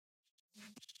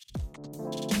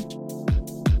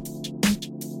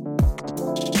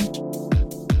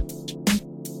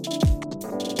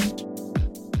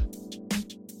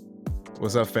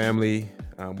What's up, family?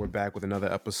 We're back with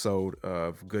another episode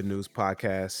of Good News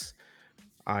Podcast.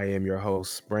 I am your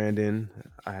host, Brandon.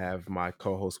 I have my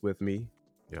co-host with me,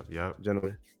 Yep.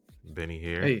 gentlemen. Benny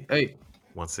here Hey,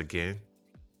 once again.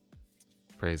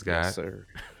 Praise Yes, God. sir.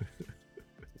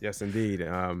 Yes, indeed.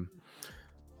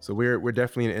 So we're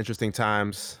definitely in interesting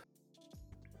times.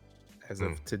 As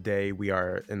Mm, of today, we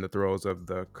are in the throes of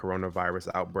the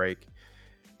coronavirus outbreak,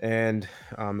 and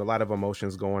a lot of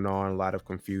emotions going on, a lot of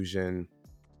confusion.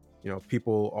 Most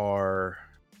people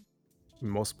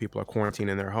are quarantined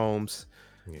in their homes.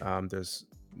 yeah. There's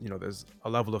a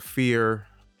level of fear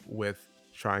with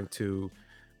trying to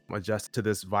adjust to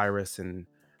this virus and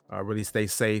really stay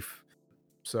safe.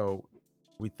 So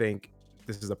we think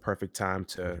this is a perfect time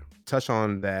to Yeah. touch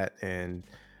on that and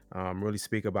really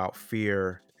speak about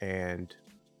fear and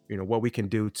what we can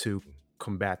do to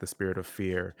combat the spirit of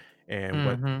fear and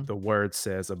what mm-hmm. the word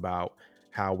says about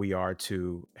how we are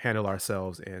to handle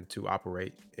ourselves and to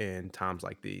operate in times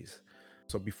like these.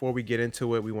 So before we get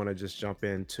into it, we want to just jump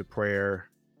into prayer.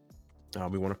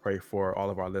 We want to pray for all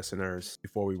of our listeners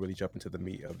before we really jump into the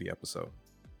meat of the episode.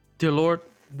 Dear Lord,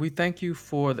 we thank you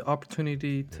for the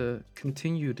opportunity Mm, to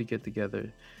continue to get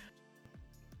together,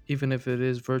 even if it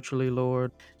is virtually,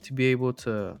 Lord, to be able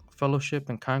to fellowship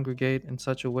and congregate in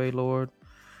such a way, Lord.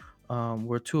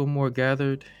 Where two or more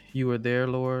gathered, you are there,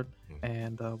 Lord. mm,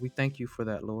 And we thank you for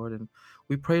that, Lord. And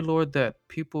we pray, Lord, that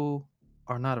people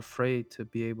are not afraid to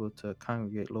be able to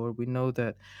congregate, Lord. We know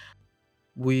that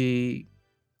we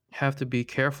have to be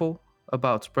careful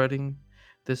about spreading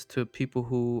this to people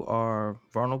who are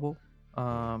vulnerable. mm,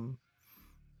 Um,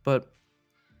 but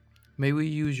may we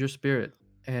use your spirit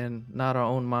and not our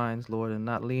own minds, Lord, and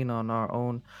not lean on our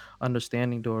own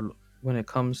understanding, Lord, when it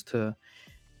comes to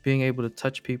being able to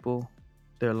touch people,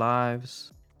 their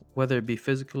lives, whether it be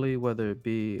physically, whether it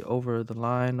be over the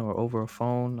line or over a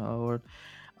phone, Lord.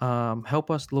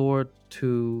 Help us, Lord,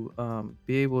 to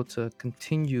be able to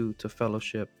continue to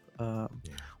fellowship yeah.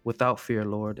 without fear,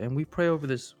 Lord. And we pray over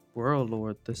this world,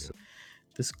 Lord, Yeah.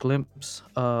 this glimpse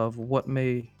of what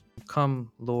may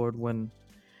come, Lord, when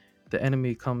the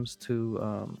enemy comes to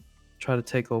try to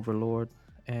take over, Lord.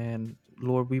 And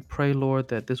Lord, we pray, Lord,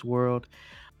 that this world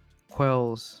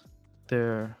quells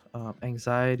their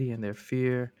anxiety and their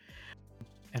fear,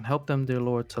 and help them, dear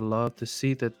Lord, to love, to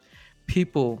see that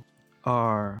people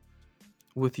are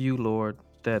with you, Lord,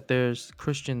 that there's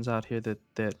Christians out here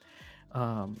that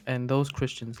and those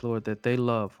Christians, Lord, that they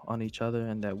love on each other,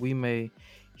 and that we may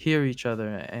hear each other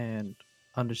and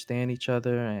understand each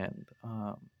other and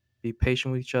be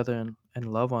patient with each other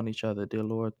and love on each other, dear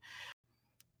Lord,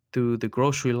 through the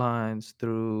grocery lines,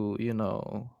 through,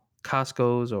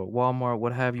 Costco's or Walmart,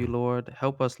 what have you, Mm, Lord.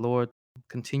 Help us, Lord,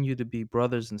 continue to be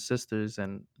brothers and sisters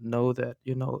and know that,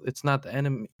 it's not the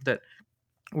enemy, that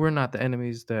we're not the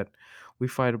enemies, that we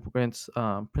fight against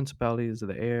principalities of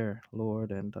the air,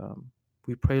 Lord. And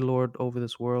we pray, Lord, over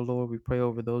this world, Lord. We pray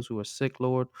over those who are sick,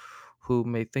 Lord, who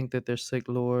may think that they're sick,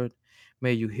 Lord.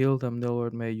 May you heal them,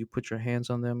 Lord. May you put your hands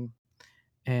on them,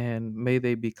 and may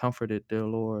they be comforted, dear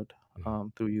Lord,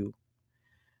 mm. through you.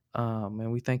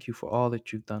 And we thank you for all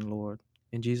that you've done, Lord.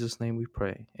 In Jesus' name we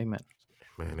pray. Amen.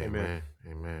 Amen. Amen.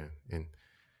 Amen. Amen.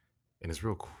 And it's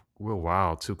real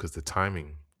wild too, because the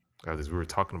timing, as we were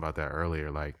talking about that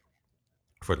earlier, like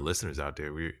for the listeners out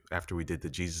there, we after we did the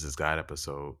Jesus is God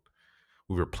episode,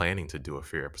 we were planning to do a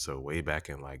fear episode way back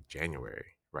in like January,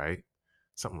 right?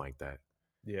 Something like that.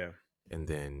 Yeah. And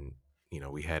then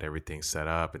we had everything set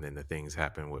up, and then the things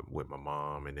happened with my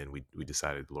mom, and then we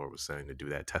decided the Lord was saying to do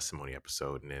that testimony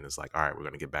episode, and then it's like, all right, we're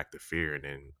going to get back to fear, and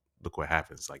then look what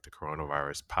happens, like the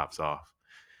coronavirus pops off.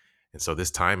 And so this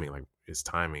timing,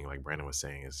 like Brandon was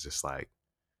saying, is just like,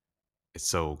 it's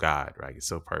so God, right? It's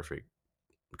so perfect,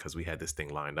 because we had this thing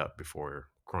lined up before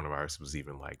coronavirus was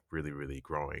even like really really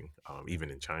growing,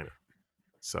 even in China.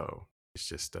 So it's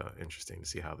just interesting to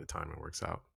see how the timing works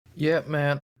out. Yeah,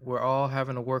 man. We're all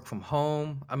having to work from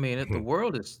home. I mean, the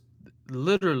world is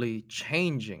literally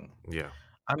changing. Yeah.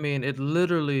 I mean, it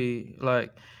literally,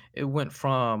 like, it went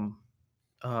from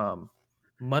um,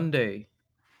 Monday,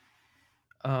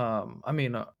 I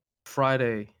mean,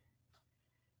 Friday.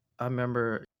 I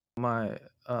remember my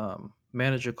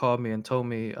manager called me and told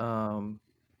me,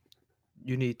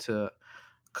 you need to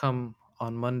come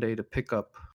on Monday to pick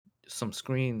up some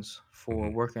screens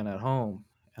for working at home.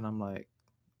 And I'm like,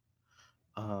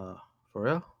 uh, for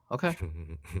real? Okay.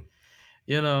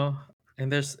 you know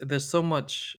and there's so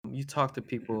much. You talk to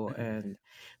people and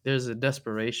there's a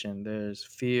desperation, there's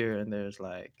fear, and there's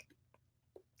like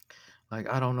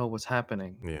I don't know what's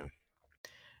happening. Yeah.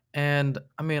 And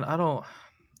I mean, I don't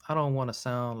want to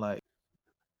sound like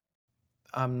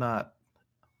I'm not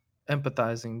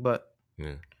empathizing, but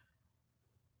Yeah.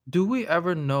 do we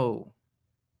ever know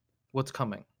what's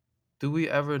coming? Do we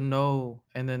ever know?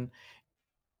 And then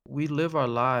we live our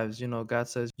lives, God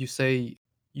says, you say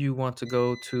you want to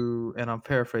go to, and I'm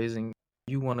paraphrasing,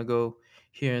 you want to go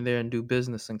here and there and do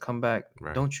business and come back.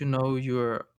 Right. Don't you know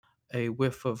you're a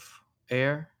whiff of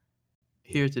air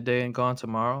here today and gone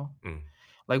tomorrow? Mm.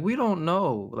 Like, we don't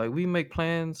know. Like, we make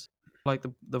plans, like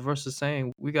the verse is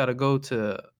saying, we got to go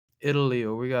to Italy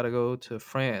or we got to go to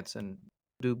France and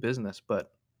do business,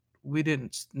 but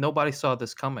nobody saw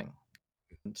this coming.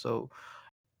 And so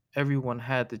everyone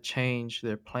had to change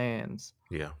their plans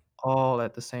Yeah. all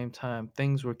at the same time.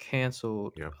 Things were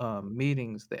canceled, Yeah.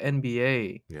 meetings, the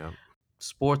NBA, Yeah.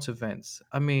 sports events.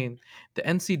 I mean, the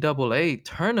NCAA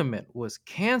tournament was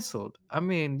canceled. I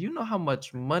mean, you know how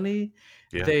much money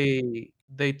Yeah.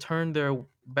 they turned their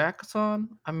backs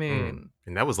on? I Mm. mean,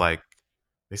 And that was like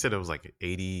they said it was like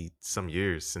 80 some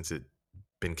years since it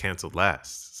been canceled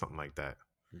last, something like that.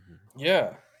 Mhm.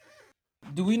 yeah.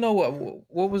 Do we know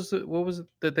what was it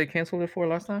that they canceled it for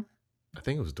last time? I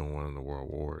think it was during one of the world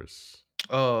wars.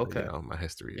 Oh, You okay. know, my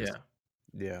history is Yeah.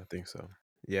 Yeah, I think so.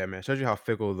 Yeah, man, shows you how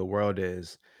fickle the world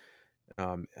is.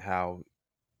 How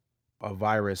a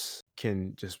virus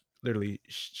can just literally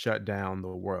shut down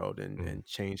the world and mm,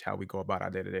 change how we go about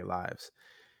our day to day lives.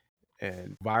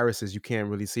 And viruses, you can't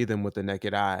really see them with the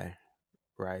naked eye,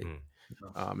 right? mm,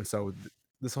 Yeah. And so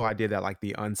this whole idea that like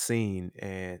the unseen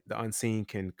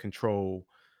can control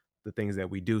the things that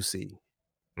we do see.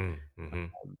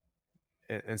 mhm,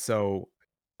 And so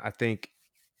I think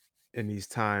in these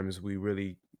times we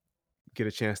really get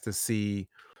a chance to see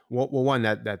well one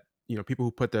that people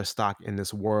who put their stock in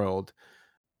this world,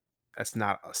 that's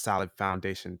not a solid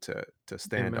foundation to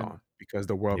stand Amen. on because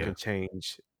the world yeah, can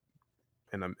change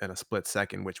in a split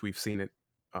second, which we've seen it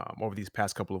over these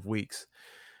past couple of weeks.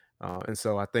 And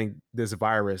so I think this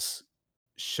virus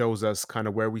shows us kind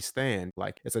of where we stand.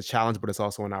 Like it's a challenge, but it's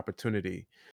also an opportunity.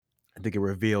 I think it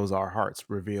reveals our hearts,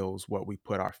 reveals what we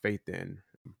put our faith in,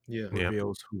 Yeah. yeah,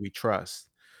 reveals who we trust.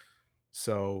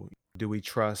 So, do we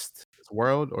trust this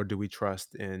world or do we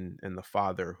trust in the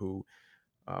Father whose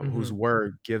Mhm.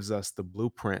 word gives us the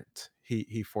blueprint?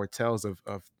 He foretells of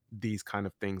these kind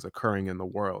of things occurring in the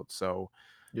world. So,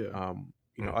 Yeah.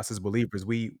 mm, us as believers,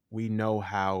 we know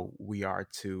how we are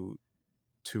to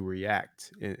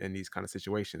react in these kind of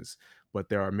situations, but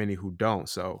there are many who don't.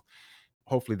 So,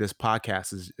 hopefully, this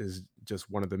podcast is just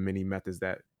one of the many methods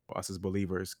that us as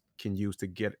believers can use to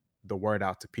get the word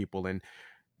out to people and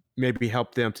maybe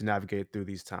help them to navigate through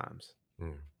these times.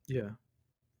 mm, Yeah.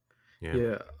 yeah.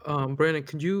 Yeah. Brandon,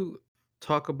 could you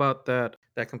talk about that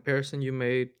comparison you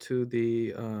made to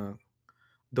the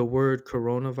word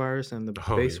coronavirus and the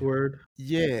Oh base yeah. word?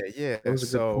 Yeah, That yeah. was a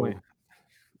good So point.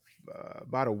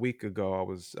 about a week ago, I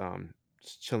was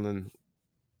just chilling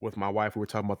with my wife. We were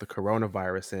talking about the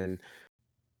coronavirus and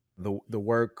the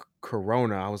word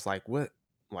corona. I was like, what?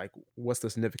 Like, what's the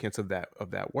significance of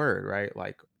that word? Right?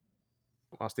 Like,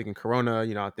 I was thinking corona.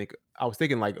 I was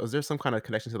thinking like, is there some kind of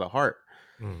connection to the heart?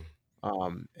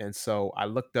 Mm, And so I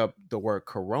looked up the word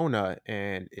corona,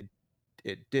 and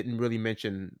it didn't really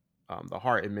mention the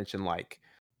heart. It mentioned like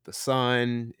the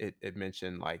sun. It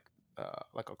mentioned like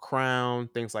a crown,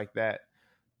 things like that.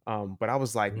 But I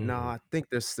was like, no, mm, I think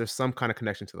there's some kind of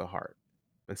connection to the heart.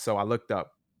 And so I looked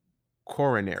up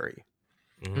coronary,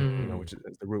 Mm. which is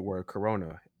the root word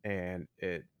corona, and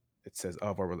it says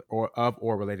of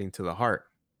or relating to the heart.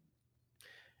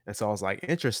 And so I was like,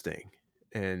 interesting.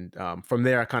 And from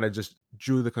there, I kind of just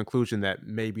drew the conclusion that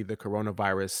maybe the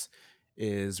coronavirus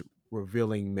is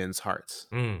revealing men's hearts.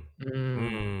 mm,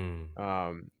 Mm. mm,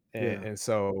 And, Yeah. and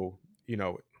so, you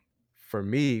know, for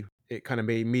me, it kind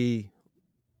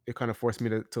of forced me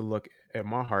to look at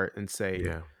my heart and say,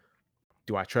 yeah.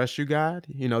 do I trust you, God?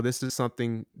 This virus is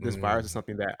Mm,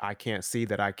 something that I can't see,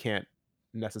 that I can't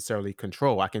necessarily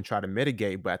control. I can try to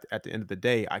mitigate, but at the end of the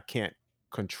day, I can't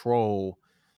control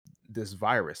this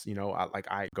virus.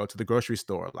 I go to the grocery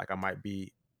store, like I might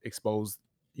be exposed,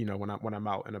 when I'm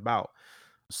out and about.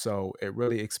 So it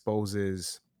really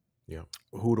exposes yeah.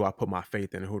 who do I put my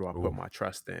faith in and who do I put Ooh. my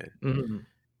trust in. Mhm.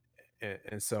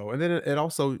 And then it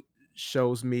also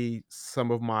shows me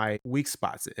some of my weak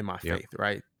spots in my Yep. faith,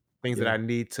 right? Things that Yeah. I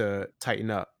need to tighten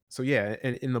up. So yeah,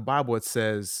 and in the Bible it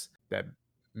says that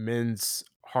men's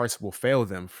hearts will fail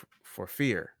them for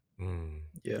fear, Mm,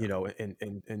 Yeah.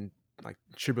 and like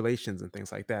tribulations and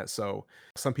things like that. So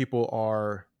some people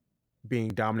are being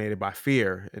dominated by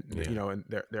fear, and yeah. and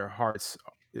their hearts,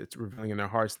 it's revealing in their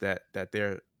hearts that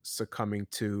they're succumbing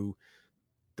to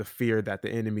the fear that the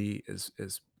enemy is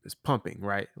is pumping,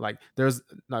 right? Like there's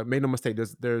like make no mistake,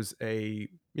 there's a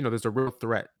there's a real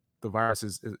threat. The virus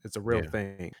is it's a real Yeah.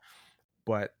 thing,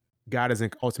 but God is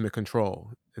in ultimate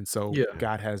control, and so Yeah. Yeah.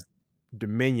 God has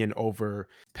dominion over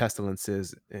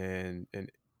pestilences and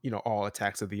all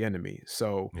attacks of the enemy.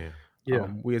 So Yeah.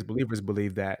 Yeah. we as believers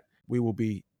believe that we will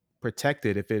be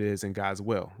protected if it is in God's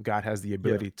will. God has the Yeah.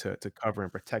 ability to cover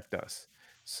and protect us. Yeah.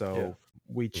 So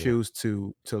we Yeah. choose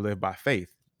to live by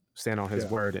faith, stand on His Yeah.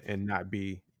 word, and not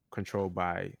be controlled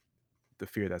by the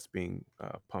fear that's being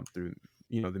pumped through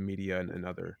the media and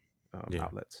other Yeah.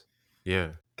 outlets.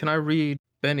 Yeah. Can I read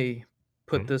Benny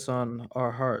put Mhm. this on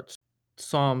our hearts?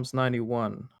 Psalms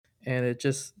 91. And it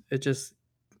just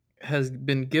has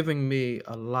been giving me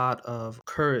a lot of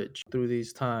courage through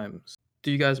these times.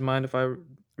 Do you guys mind if I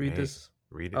read Hey, this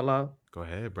read it. aloud? Go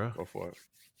ahead, bro. Go for it.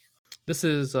 This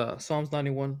is Psalms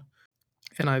 91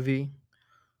 NIV.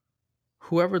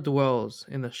 Whoever dwells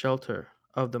in the shelter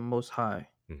of the Most High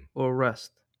Mm. will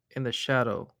rest in the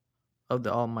shadow of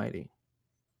the Almighty.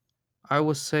 I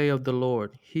will say of the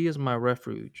Lord, He is my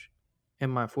refuge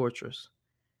and my fortress,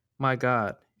 my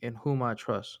God in whom I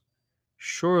trust.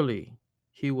 Surely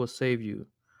He will save you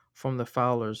from the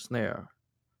fowler's snare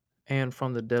and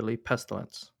from the deadly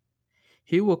pestilence.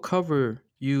 He will cover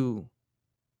you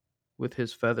with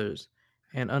His feathers,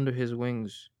 and under His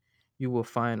wings you will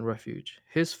find refuge.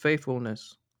 His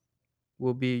faithfulness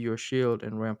will be your shield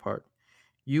and rampart.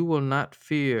 You will not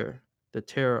fear the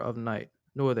terror of night,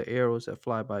 nor the arrows that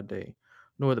fly by day,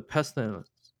 nor the pestilence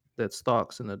that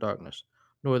stalks in the darkness,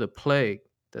 nor the plague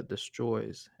that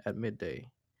destroys at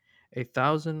midday.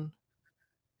 1,000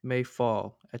 may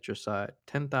fall at your side,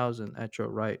 10,000 at your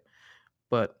right,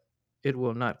 but it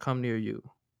will not come near you.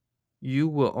 You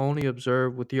will only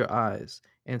observe with your eyes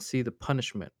and see the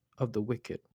punishment of the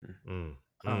wicked. Mm.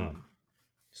 Mm. Um,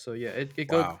 So yeah,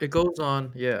 Wow. it goes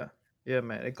on. Yeah, yeah,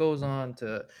 man. It goes on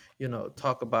to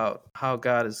talk about how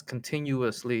God is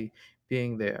continuously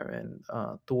being there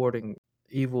and thwarting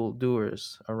evil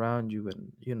doers around you,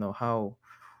 and how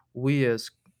we as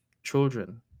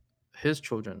children, His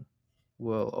children,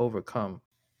 will overcome.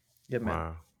 Yeah, man.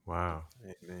 Wow. Wow.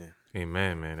 Amen.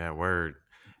 Amen, man. That word.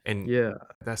 And Yeah.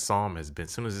 that psalm has been,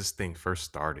 as soon as this thing first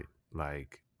started,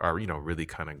 like, or, really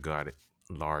kind of got it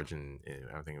large in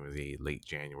I think it was the late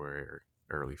January or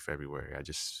early February. I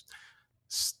just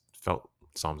felt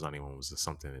Psalms 91 was just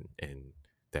something and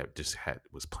that just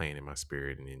was playing in my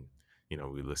spirit. And then,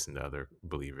 we listened to other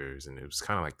believers and it was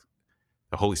kind of like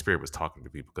the Holy Spirit was talking to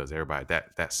people because everybody,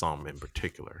 that psalm in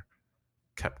particular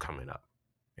kept coming up.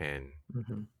 And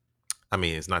Hmm. I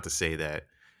mean, it's not to say that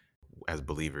as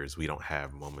believers we don't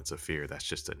have moments of fear. That's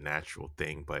just a natural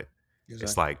thing, but it's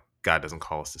Exactly. like God doesn't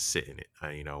call us to sit in it.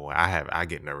 I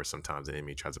get nervous sometimes. The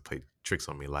enemy tries to play tricks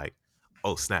on me, like,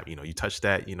 oh snap, you touch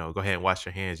that, go ahead and wash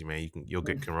your hands, man. You'll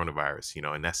get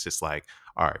coronavirus, and that's just like,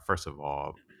 all right, first of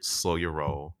all, slow your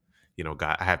roll.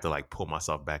 God, I have to like pull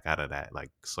myself back out of that,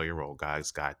 like, slow your roll.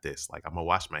 God's got this. Like, I'm gonna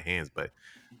wash my hands, but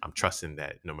I'm trusting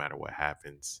that no matter what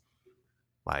happens,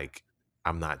 like,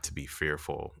 I'm not to be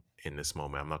fearful in this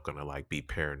moment. I'm not gonna like be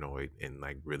paranoid and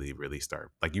like really, really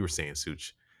start, like you were saying,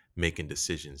 Such, making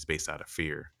decisions based out of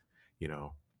fear, you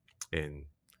know. And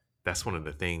that's one of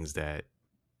the things that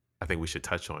I think we should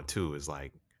touch on too, is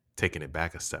like taking it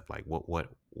back a step. Like,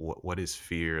 what is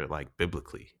fear like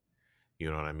biblically? You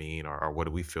know what I mean? Or what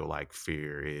do we feel like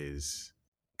fear is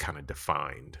kind of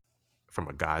defined from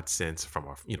a God sense, from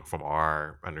our from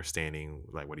our understanding?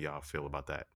 Like, what do y'all feel about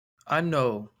that? I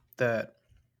know that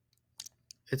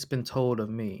it's been told of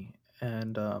me,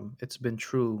 and it's been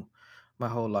true my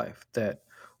whole life that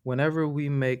whenever we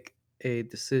make a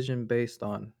decision based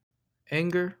on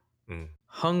anger, Mm,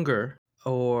 hunger,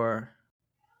 or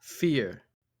fear,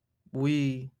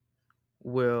 we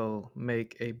will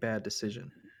make a bad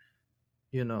decision.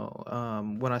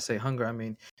 When I say hunger, I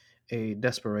mean a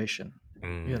desperation. You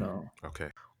mm, know,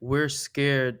 okay. we're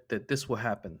scared that this will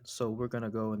happen, so we're going to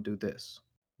go and do this.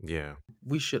 Yeah.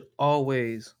 We should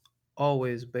always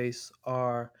base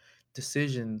our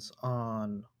decisions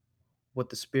on what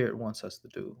the spirit wants us to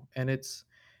do, and it's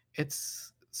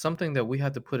something that we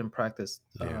have to put in practice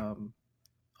Yeah.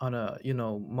 on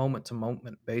a moment to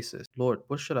moment basis. Lord,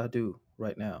 what should I do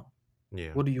right now?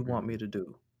 Yeah. What do you want me to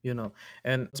do?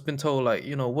 And it's been told, like,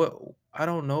 what, I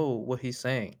don't know what he's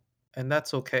saying, and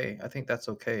that's okay. I think that's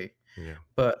okay. Yeah.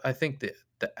 But I think that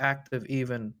the act of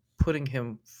even putting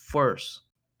him first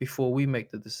before we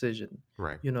make the decision,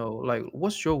 Right. like,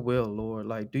 what's your will, Lord?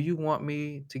 Like, do you want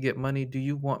me to get money? Do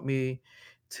you want me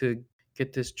to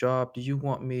get this job? Do you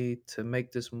want me to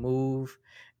make this move?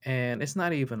 And it's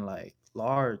not even like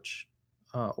large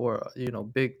or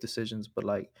big decisions, but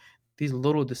like these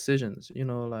little decisions,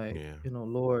 like, Yeah.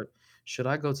 Lord, should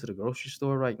I go to the grocery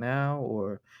store right now,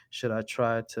 or should I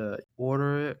try to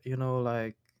order it?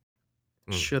 Like,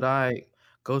 Mm. should I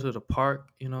go to the park?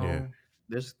 Yeah.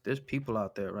 There's people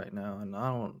out there right now, and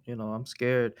I don't, I'm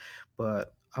scared,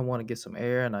 but I want to get some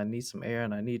air, and I need some air,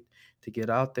 and I need to get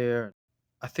out there.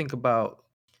 I think about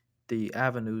the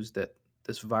avenues that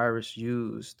this virus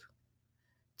used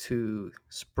to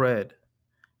spread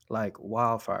like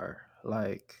wildfire,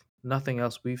 like nothing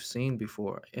else we've seen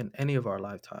before in any of our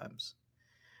lifetimes.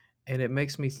 And it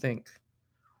makes me think,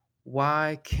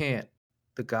 why can't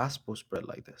the gospel spread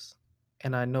like this?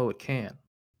 And I know it can.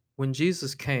 When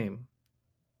Jesus came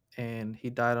and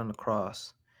he died on the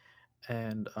cross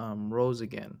and rose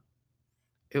again,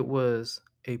 it was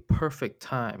a perfect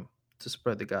time to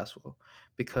spread the gospel,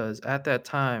 because at that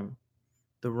time,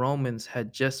 the Romans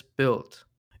had just built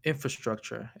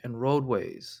infrastructure and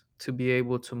roadways to be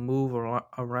able to move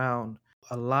around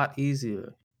a lot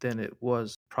easier than it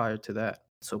was prior to that.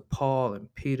 So, Paul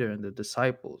and Peter and the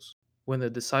disciples, when the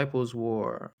disciples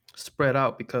were spread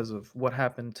out because of what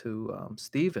happened to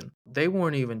Stephen, they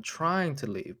weren't even trying to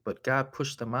leave, but God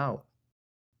pushed them out.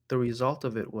 The result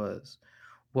of it was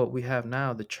what we have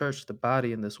now, the church, the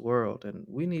body in this world. And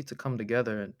we need to come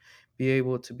together and be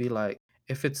able to be like,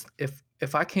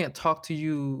 if I can't talk to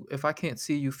you, if I can't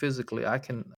see you physically, I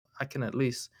can at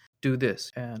least do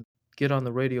this and get on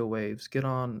the radio waves, get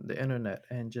on the internet,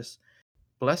 and just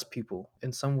bless people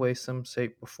in some way, some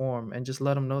shape or form, and just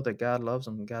let them know that God loves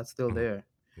them and God's still Mhm. there.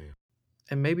 Yeah.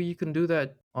 And maybe you can do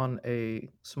that on a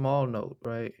small note,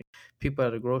 right? People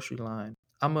at a grocery line.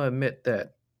 I'm gonna admit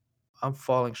that I'm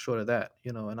falling short of that,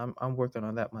 and I'm working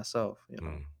on that myself.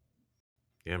 Mm.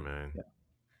 Yeah, man. Yeah.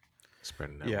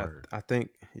 Spreading that Yeah, word. I think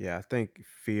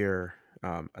fear.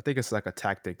 I think it's like a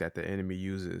tactic that the enemy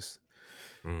uses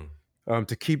Mm.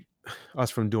 to keep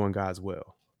us from doing God's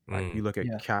will. Like Mm. you look at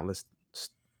Yeah. countless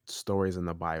stories in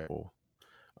the Bible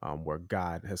where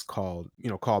God has called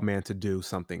man to do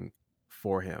something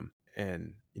for him,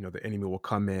 and the enemy will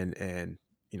come in and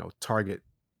target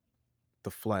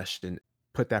the flesh and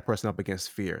put that person up against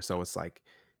fear. So it's like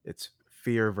it's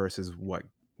fear versus what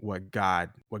God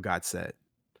said,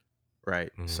 right?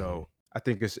 Mm. So I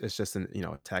think it's just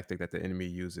a tactic that the enemy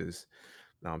uses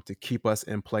to keep us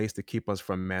in place, to keep us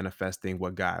from manifesting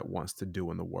what God wants to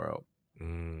do in the world.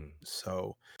 Mm.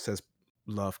 So it says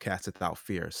love casteth out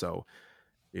fear. So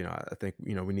I think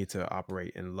we need to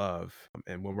operate in love,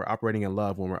 and when we're operating in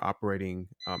love, when we're operating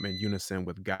in unison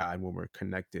with God, when we're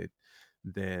connected,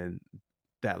 then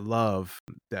that love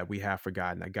that we have for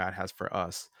God and that God has for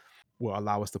us will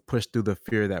allow us to push through the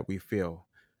fear that we feel,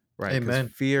 right? Because Amen.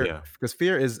 fear, Yeah. because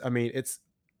fear is, I mean, it's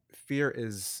fear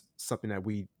is something that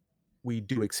we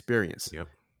do experience Yep.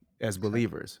 as Exactly.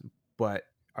 believers. But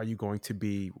are you going to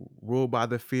be ruled by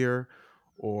the fear,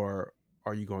 or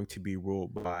are you going to be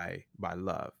ruled by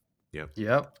love? Yep.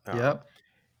 Yep. Um, Yep.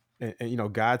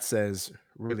 and God says,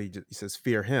 really, he says,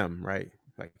 fear Him, right?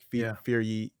 Like Yeah. fear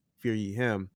ye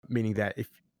Him, meaning that if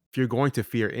you're going to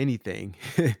fear anything,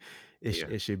 Yeah.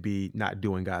 it should be not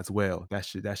doing God's will. That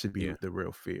should be Yeah. the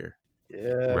real fear.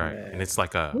 Yeah, Right. And man. it's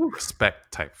like a Woo.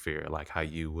 respect type fear, like how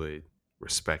you would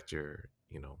respect your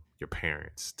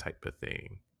parents type of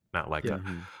thing. Not like Yeah. a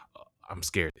Hmm. I'm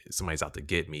scared somebody's out to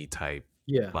get me type,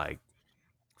 Yeah. like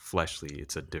fleshly.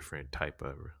 It's a different type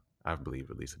of, I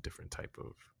believe, at least a different type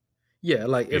of Yeah,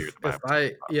 like fear if the if Bible talks I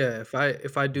about. yeah,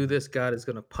 if I do Mhm. this, God is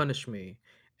gonna punish me,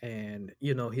 and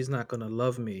he's not gonna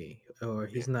love me, or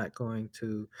Yeah. he's not going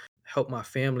to help my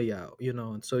family out,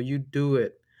 and so you do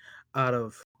it out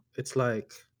of, it's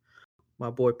like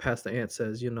my boy Pastor Ant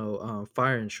says,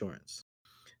 fire insurance.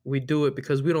 We do it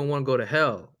because we don't want to go to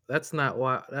hell. That's not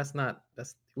why. That's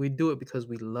we do it because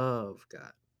we love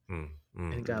God Mm,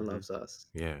 mm, and God Hmm. loves us.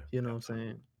 yeah. You know what I'm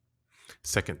saying?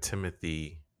 Second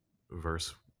Timothy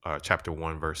verse chapter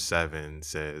 1 verse 7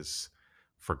 says,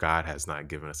 "For God has not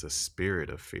given us a spirit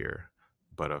of fear,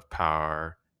 but of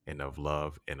power and of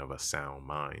love and of a sound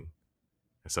mind."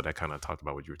 And so that kind of talked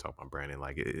about what you were talking about, Brandon.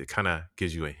 Like it kind of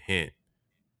gives you a hint,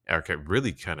 or it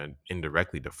really kind of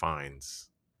indirectly defines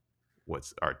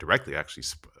what's, or directly actually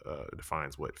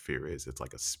defines what fear is. It's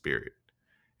like a spirit,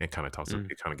 and kind of talks. Mm.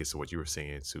 It kind of gets to what you were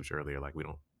saying, Such, earlier. Like we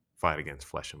don't fight against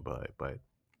flesh and blood, but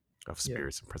of Yeah.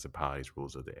 spirits and principalities,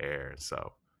 rules of the air. And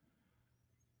so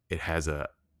it has it,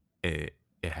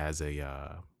 it has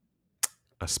a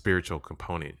spiritual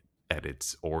component at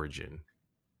its origin,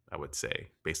 I would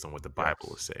say, based on what the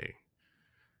Bible is Yes. saying.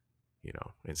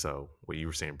 And so what you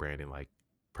were saying, Brandon, like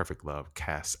perfect love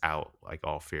casts out like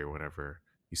all fear. Whenever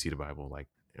you see the Bible, like,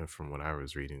 and from what I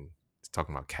was reading, it's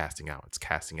talking about casting out. It's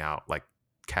casting out, like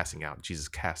Jesus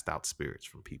cast out spirits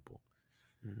from people,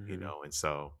 Mhm. and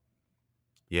so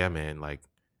yeah, man, like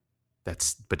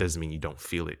but doesn't mean you don't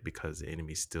feel it, because the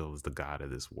enemy still is the god of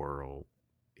this world.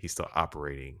 He's still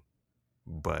operating,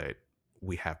 but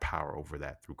we have power over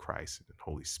that through Christ and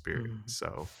Holy Spirit. Mhm.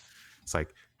 So it's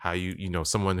like how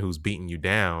someone who's beating you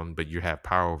down, but you have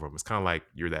power over them. It's kind of like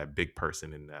you're that big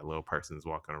person and that little person is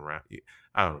walking around.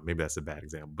 I don't know, maybe that's a bad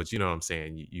example, but you know what I'm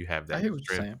saying? You have I that hear what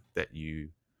you're strength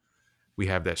saying. we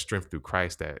have that strength through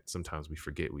Christ that sometimes we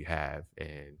forget we have.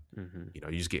 And, Mhm.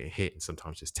 you just getting hit and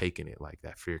sometimes just taking it, like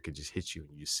that fear could just hit you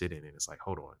and you just sit in it. It's like,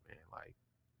 hold on, man. Like,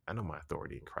 I know my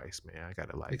authority in Christ, man. I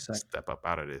gotta like Exactly. step up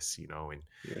out of this,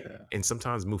 Yeah. and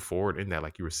sometimes move forward in that,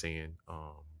 like you were saying,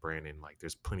 Brandon. Like,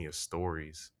 there's plenty of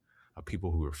stories of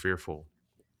people who are fearful,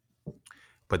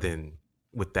 but then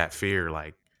with that fear,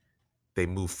 like they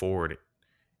move forward,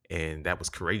 and that was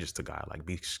courageous to God. Like,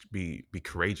 be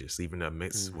courageous, even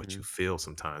amidst what you Mhm. feel.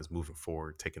 Sometimes moving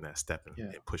forward, taking that step and, Yeah.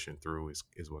 and pushing through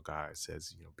is what God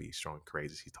says. Be strong and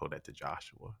courageous. He told that to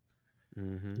Joshua.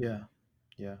 Mhm. Yeah.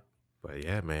 Yeah. But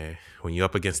yeah, man, when you're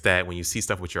up against that, when you see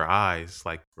stuff with your eyes,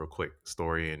 like real quick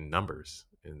story in Numbers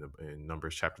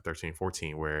chapter 13,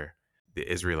 14, where the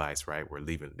Israelites, right, were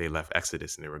leaving, they left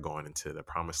Exodus and they were going into the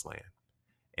promised land.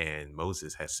 And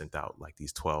Moses had sent out like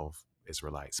these 12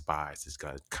 Israelite spies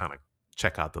to kind of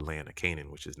check out the land of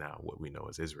Canaan, which is now what we know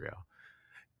as Israel.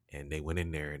 And they went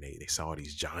in there and they saw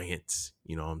these giants,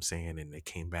 you know what I'm saying? And they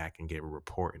came back and gave a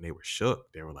report and they were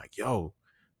shook. They were like, yo,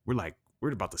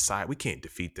 we're about the size, we can't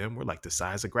defeat them. We're like the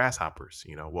size of grasshoppers,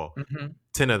 Well, Mhm.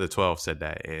 10 of the 12 said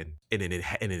that. And then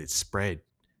it spread.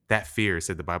 That fear,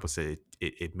 said the Bible said,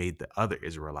 it made the other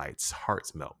Israelites'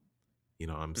 hearts melt. You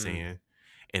know what I'm Mm. saying?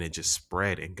 And it just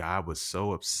spread. And God was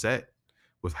so upset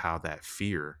with how that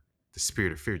fear, the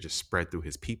spirit of fear, just spread through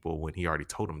his people when he already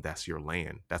told them, that's your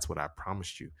land. That's what I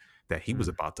promised you. That he was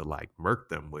Mm. about to like murk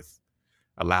them, with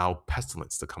allow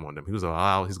pestilence to come on them. He's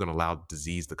going to allow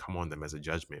disease to come on them as a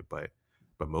judgment. But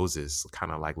Moses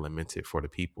kind of like lamented for the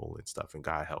people and stuff, and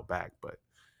God held back. But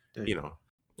There you you go. know,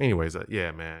 anyways,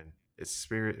 yeah, man, it's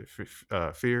fear,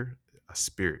 a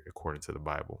spirit according to the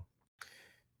Bible.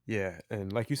 Yeah,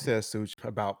 and like you said, Such,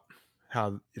 about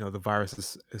how the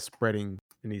virus is spreading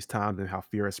in these times and how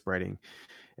fear is spreading,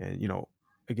 and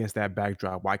against that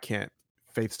backdrop, why can't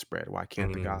faith spread? Why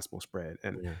can't the Mhm. gospel spread?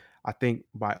 And Yeah. I think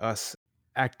by us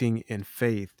acting in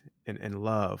faith and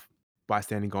love, by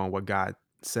standing on what God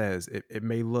says, it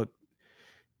may look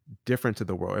different to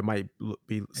the world. It might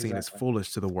be seen as Exactly.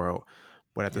 foolish to the world,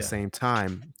 but at the Yeah. same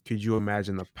time, could you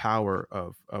imagine the power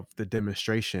of the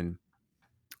demonstration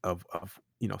of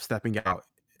stepping out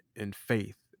in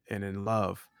faith and in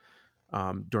love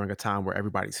during a time where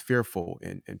everybody's fearful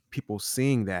and people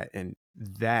seeing that and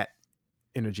that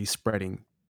energy spreading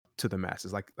to the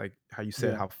masses, like how you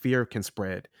said Yeah. how fear can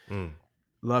spread, Mm.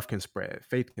 love can spread,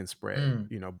 faith can spread,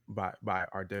 Mm. by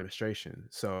our demonstration.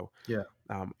 So Yeah.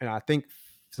 and I think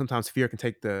sometimes fear can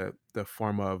take the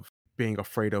form of being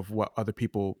afraid of what other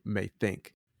people may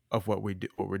think of what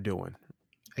we're doing,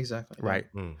 Exactly. Yeah.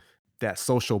 right? Mm. That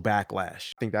social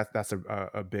backlash. I think that's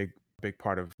a big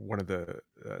part of one of the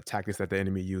tactics that the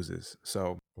enemy uses.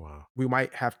 So Wow. we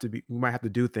might have to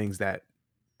do things that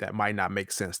might not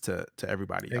make sense to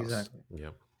everybody else, Exactly.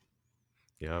 Yep.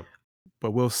 Yep.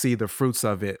 but we'll see the fruits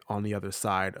of it on the other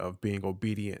side of being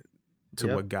obedient to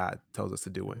what Yep. God tells us to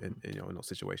do in, Mhm. in those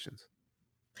situations.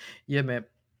 Yeah, man.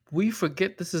 We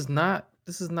forget this is not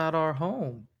our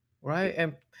home, right?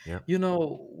 And Yep.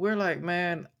 we're like,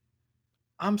 man,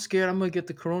 I'm scared I'm gonna get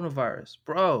the coronavirus.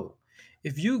 Bro,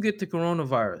 if you get the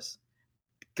coronavirus,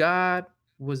 God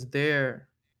was there.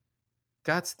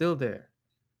 God's still there.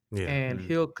 Yeah. And Mm,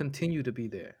 he'll continue to be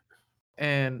there.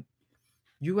 And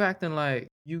you acting like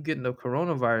you getting the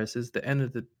coronavirus is the end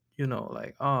of the,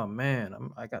 like, oh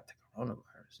man, I got the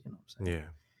coronavirus. You know what I'm saying? Yeah.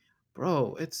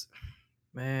 Bro,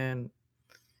 man,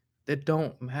 it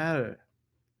don't matter.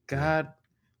 Yeah. God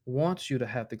wants you to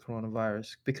have the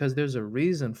coronavirus because there's a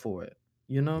reason for it.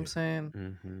 You know what I'm Yeah. saying?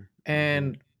 mhm, mhm,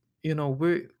 And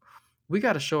we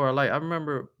got to show our light. I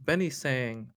remember Benny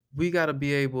saying we got to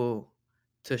be able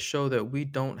to show that we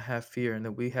don't have fear and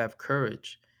that we have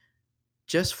courage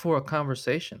just for a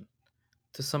conversation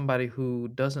to somebody who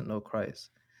doesn't know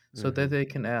Christ so that mhm. they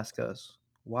can ask us,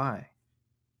 "Why?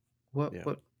 What Yeah,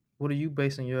 what what are you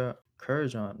basing your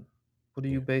courage on? What are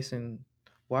you Yeah. basing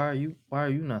why are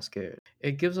you not scared?"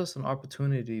 It gives us an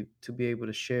opportunity to be able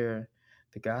to share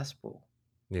the gospel,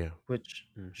 Yeah. which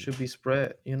mhm. should be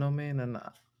spread, you know what I mean? And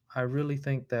I really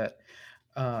think that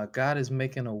God is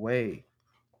making a way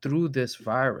through this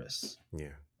virus.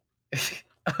 Yeah.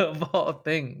 of all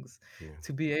things, Yeah.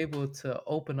 to be able to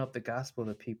open up the gospel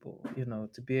to people,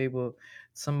 to be able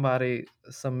some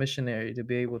missionary to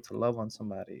be able to love on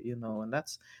somebody, and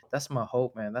that's my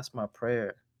hope, man. That's my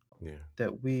prayer, Yeah.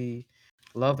 that we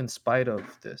love in spite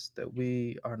of this, that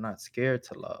we are not scared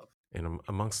to love. And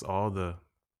amongst all the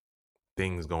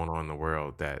things going on in the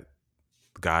world that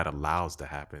God allows to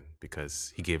happen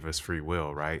because he gave us free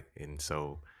will, right? And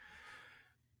so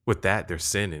with that, there's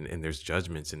sin and there's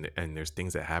judgments and there's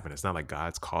things that happen. It's not like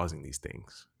God's causing these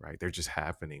things, right? They're just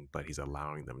happening, but he's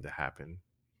allowing them to happen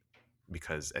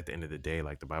because at the end of the day,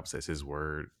 like the Bible says, his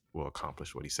word will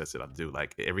accomplish what he sets it up to do.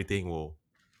 Like everything will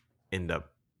end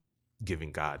up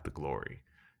giving God the glory.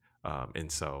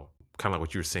 And so kind of like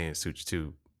what you were saying, Such,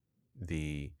 too,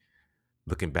 the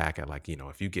looking back at like,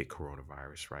 if you get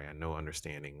coronavirus, right? I know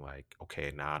understanding like,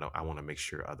 okay, now I want to make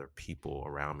sure other people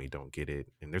around me don't get it.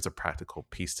 And there's a practical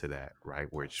piece to that, right?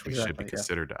 Which we should be Exactly. Yeah.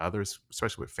 considered to others,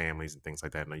 especially with families and things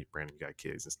like that. I know you, Brandon, you got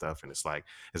kids and stuff. And it's like,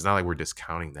 it's not like we're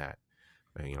discounting that.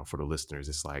 And, for the listeners,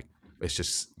 it's like, it's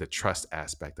just the trust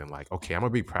aspect and like, okay, I'm gonna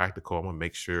be practical. I'm gonna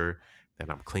make sure that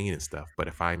I'm clean and stuff. But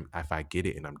if I get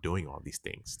it and I'm doing all these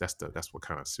things, that's what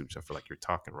kind of suits I feel like you're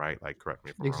talking, right? Like, correct me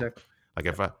if I'm wrong. Exactly. Like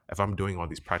Yeah. if I'm doing all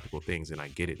these practical things and I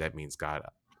get it, that means God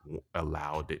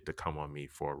allowed it to come on me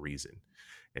for a reason,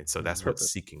 and so that's what Mhm.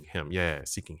 Purpose. seeking Him, yeah,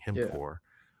 seeking Him Yeah. for,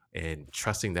 and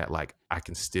trusting that like I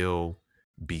can still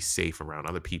be safe around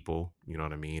other people. You know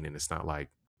what I mean? And it's not like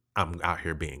I'm out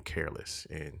here being careless.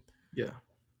 And Yeah.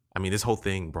 I mean, this whole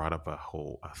thing brought up a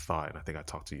thought, and I think I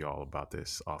talked to y'all about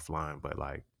this offline. But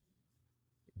like,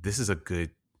 this is a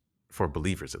good for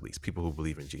believers, at least people who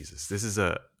believe in Jesus. This is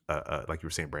a like you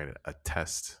were saying, Brandon, a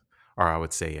test, or I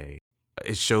would say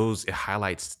it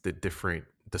highlights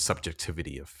the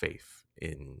subjectivity of faith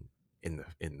in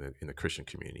the Christian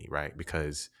community, right?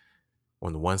 Because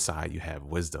on the one side you have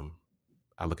wisdom,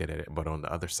 I look at it, but on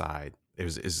the other side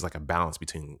is like a balance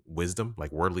between wisdom,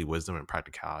 like worldly wisdom and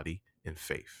practicality, and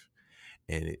faith.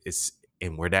 And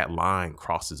and where that line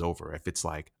crosses over, if it's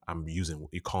like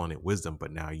you're calling it wisdom,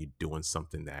 but now you're doing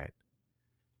something that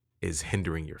is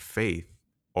hindering your faith,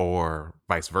 or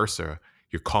vice versa,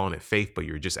 you're calling it faith, but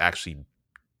you're just actually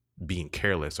being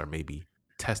careless or maybe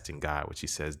testing God, which he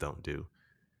says don't do.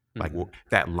 Like Mhm.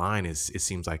 that line it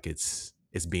seems like it's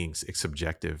being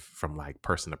subjective from like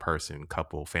person to person,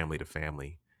 couple, family to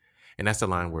family. And that's the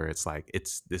line where it's like,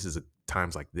 this is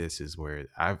times like this is where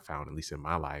I've found, at least in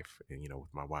my life and,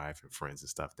 with my wife and friends and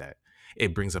stuff, that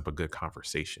it brings up a good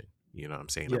conversation, you know what I'm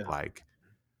saying? Of Yeah. like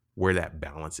where that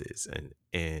balance is.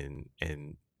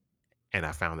 And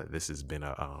I found that this has been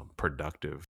a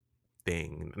productive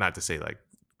thing. Not to say like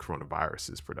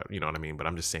coronavirus is productive, you know what I mean? But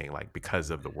I'm just saying like because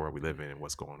of the world we live in and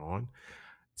what's going on,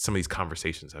 some of these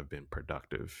conversations have been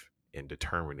productive in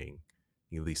determining,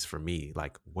 at least for me,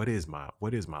 like what is my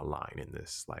line in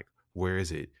this? Like where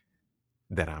is it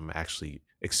that I'm actually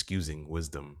excusing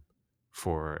wisdom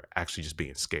for actually just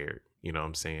being scared, you know what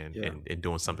I'm saying? Yeah. And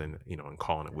doing something, and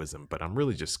calling it wisdom, but I'm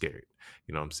really just scared,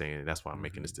 you know what I'm saying? And that's why I'm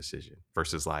making this Mhm. decision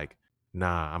versus like,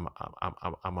 nah,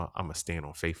 I'm a stand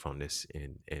on faithfulness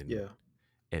and Yeah.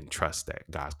 and trust that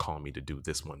God's calling me to do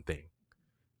this one thing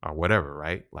or whatever,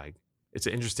 right? Like it's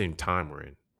an interesting time we're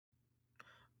in.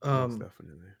 Most Um,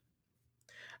 definitely.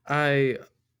 I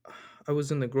I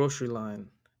was in the grocery line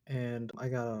and I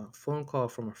got a phone call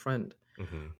from a friend.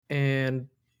 Hmm. And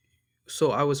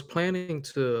so I was planning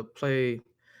to play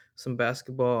some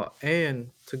basketball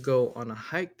and to go on a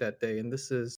hike that day. And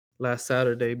this is last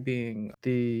Saturday being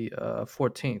the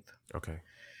 14th. Okay.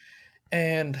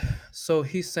 And so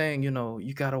he's saying,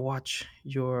 you got to watch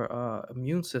your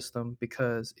immune system,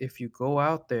 because if you go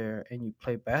out there and you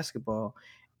play basketball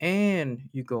and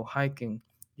you go hiking,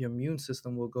 your immune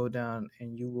system will go down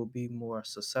and you will be more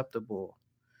susceptible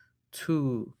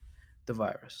to the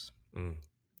virus. Mm.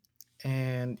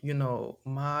 And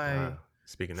my Wow.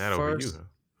 Speaking that over you, first, huh?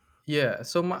 yeah,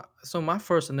 so my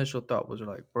first initial thought was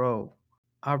like, bro,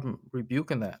 I'm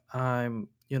rebuking that. I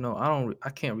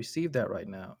can't receive that right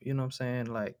now. You know what I'm saying?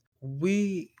 Like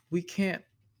we can't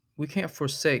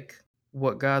forsake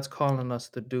what God's calling us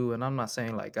to do. And I'm not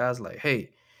saying like God's like,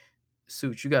 hey,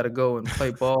 suit, you got to go and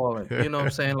play ball, and you know what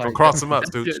I'm saying? Go Like cross them up,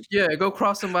 Stooch. yeah, go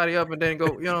cross somebody up and then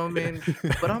go, you know what I mean?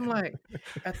 But I'm like,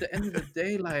 at the end of the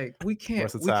day, like we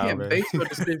Versatile, can't man. base our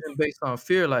decision based on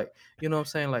fear. Like, you know what I'm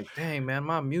saying? Like, dang man,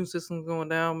 my immune system's going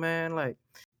down, man. Like,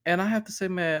 and I have to say,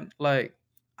 man, like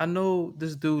I know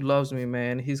this dude loves me,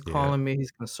 man. He's Yeah. calling me,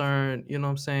 he's concerned, you know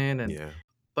what I'm saying? And Yeah.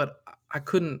 but I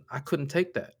couldn't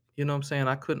take that. You know what I'm saying?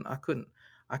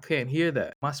 I can't hear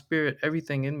that. My spirit,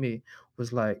 everything in me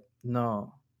was like,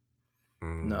 no.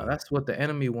 No, Mm, that's what the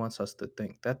enemy wants us to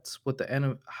think. That's what the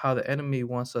enemy how the enemy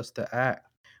wants us to act.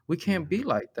 We can't be Mhm.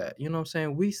 like that. You know what I'm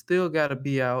saying? We still got to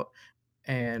be out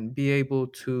and be able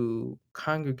to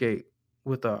congregate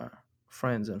with our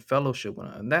friends and fellowship with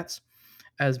them. And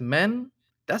as men,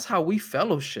 that's how we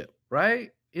fellowship,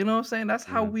 right? You know what I'm saying?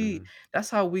 Mhm. That's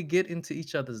how we get into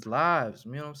each other's lives.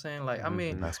 You know what I'm saying? Like, I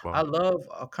mean, Mhm. that's I bomb. love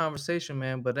a conversation,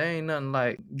 man, but there ain't nothing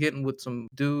like getting with some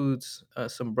dudes,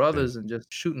 some Yeah. brothers and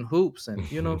just shooting hoops and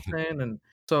you know what I'm saying? And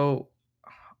so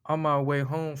on my way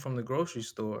home from the grocery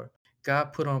store,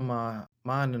 God put on my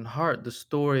mind and heart the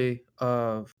story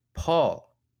of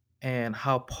Paul and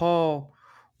how Paul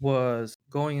was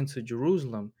going into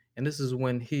Jerusalem. And this is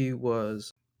when he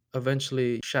was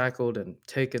eventually shackled and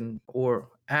taken or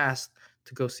asked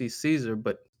to go see Caesar,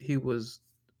 but he was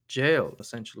jailed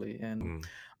essentially. And Mm,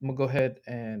 I'm gonna go ahead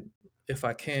and, if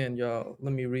I can, y'all,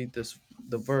 let me read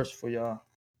the verse for y'all.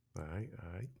 all right,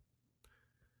 all right.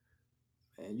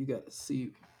 And you got to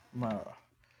see my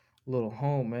little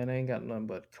home, man. I ain't got nothing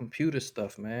but computer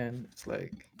stuff, man. It's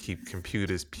like Keep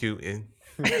computers puting.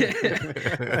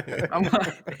 I'm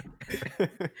like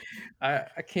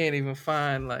I can't even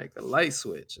find like a light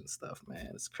switch and stuff, man.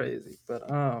 It's crazy. But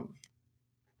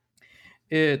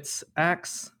it's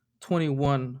Acts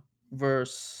 21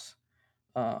 verse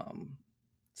um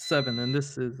 7, and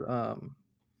this is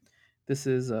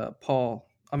Paul.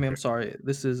 I mean, I'm sorry.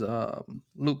 This is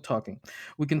Luke talking.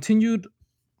 We continued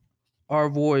our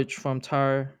voyage from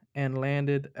Tyre and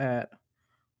landed at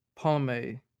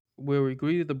Ptolemy, where we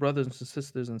greeted the brothers and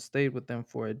sisters and stayed with them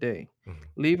for a day. Mhm,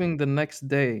 Leaving the next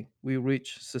day, we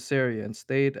reached Caesarea and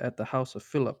stayed at the house of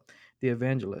Philip the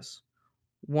evangelist,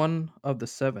 one of the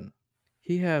seven.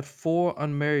 He had four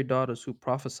unmarried daughters who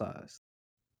prophesied.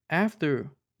 After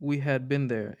we had been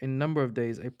there a number of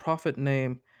days, a prophet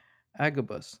named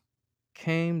Agabus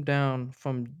came down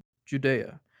from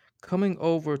Judea. Coming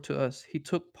over to us, he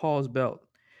took Paul's belt,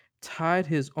 tied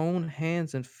his own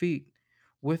hands and feet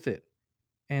with it,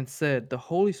 and said, "The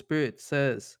Holy Spirit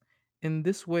says, in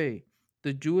this way,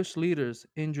 the Jewish leaders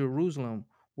in Jerusalem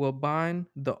will bind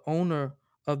the owner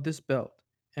of this belt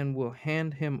and will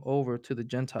hand him over to the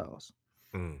Gentiles."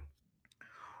 mm,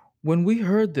 When we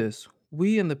heard this,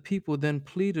 we and the people then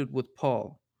pleaded with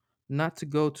Paul not to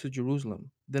go to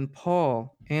Jerusalem. Then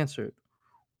Paul answered,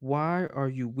 "Why are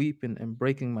you weeping and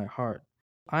breaking my heart?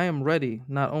 I am ready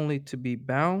not only to be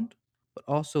bound, but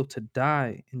also to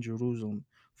die in Jerusalem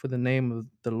for the name of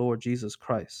the Lord Jesus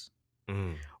Christ."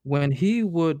 mm. When he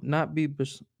would not be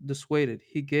dissuaded,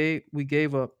 we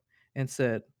gave up and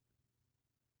said,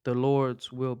 "The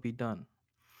Lord's will be done."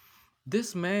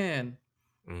 This man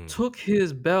Mm, took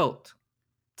his belt,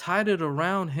 tied it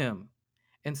around him,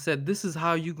 and said, "This is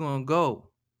how you gonna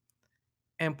go."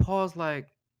 And Paul's like,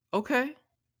 "Okay."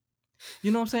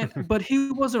 You know what I'm saying? But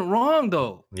he wasn't wrong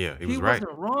though. yeah, he He was right.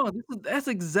 wasn't wrong. That's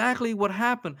exactly what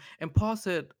happened. And Paul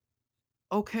said,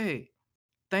 "Okay,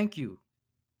 thank you.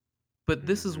 But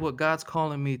this is Mhm. what God's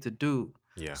calling me to do.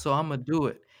 Yeah, So I'm gonna do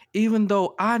it. Even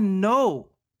though I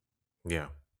know yeah.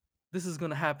 this is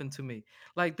gonna happen to me."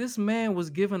 Like this man was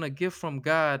given a gift from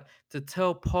God to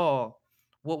tell Paul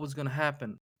what was gonna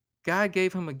happen. God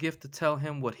gave him a gift to tell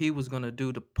him what he was gonna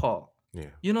do to Paul. Yeah.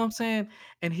 You know what I'm saying?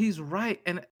 And he's right.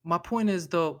 And my point is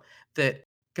though that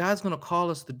God's gonna call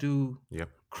us to do Yep.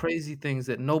 crazy things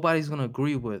that nobody's gonna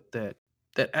agree with, that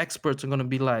experts are gonna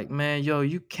be like, "Man, yo,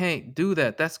 you can't do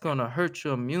that. That's gonna hurt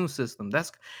your immune system.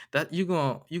 That you're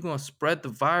gonna spread the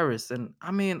virus." And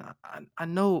I mean, I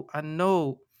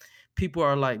know people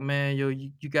are like, "Man, yo,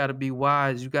 you gotta be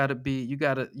wise. You gotta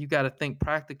think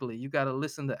practically. You gotta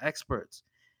listen to experts."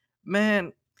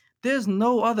 Man, there's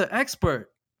no other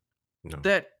expert No.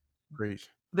 that Preach.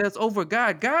 that's over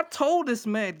God. God told this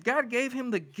man, God gave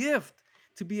him the gift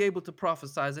to be able to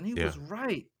prophesize, and he Yeah. was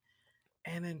right.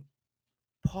 And then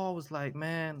Paul was like,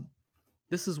 "Man,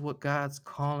 this is what God's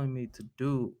calling me to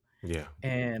do. Yeah.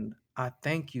 And I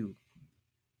thank you,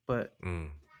 but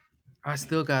Mm, I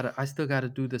still gotta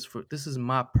do this for this is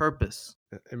my purpose."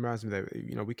 It reminds me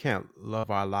that we can't love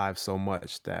our lives so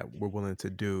much that we're willing to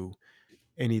do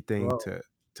anything Bro,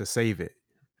 to save it.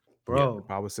 yeah. The bro.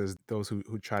 Bible says those who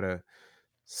try to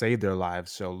save their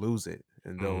lives shall lose it,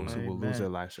 and those who Mm, will lose their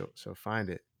Amen. life shall find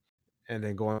it. And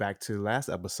then going back to last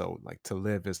episode, like to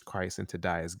live is Christ and to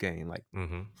die is gain. Like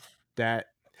mhm. that,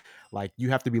 like you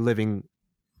have to be living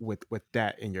with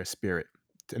that in your spirit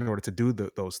in order to do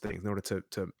those things, in order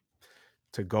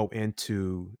to go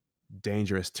into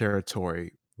dangerous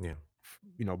territory, Yeah.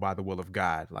 by the will of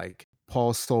God. Like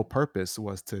Paul's sole purpose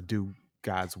was to do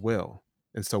God's will.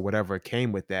 And so whatever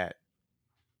came with that,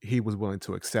 he was willing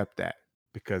to accept that.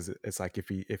 because it's like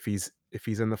if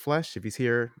he's in the flesh, if he's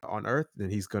here on earth, then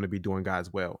he's going to be doing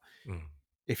God's will. Mm,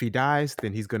 If he dies,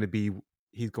 then he's going to be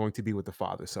with the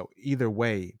Father. So either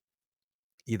way,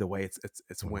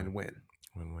 it's win-win, win-win,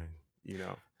 win-win. you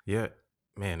know. Yeah,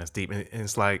 man, that's deep. And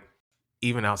it's like,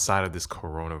 even outside of this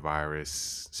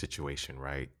coronavirus situation,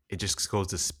 right? It just goes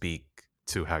to speak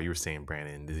to how you were saying,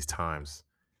 Brandon, these times,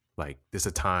 like, this is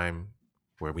a time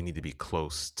where we need to be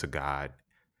close to God,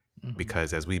 Hmm.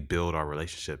 because as we build our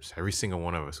relationships, every single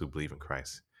one of us who believe in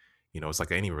Christ, it's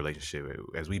like any relationship.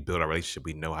 As we build our relationship,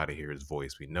 we know how to hear his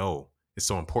voice. We know it's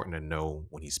so important to know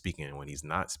when he's speaking and when he's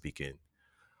not speaking,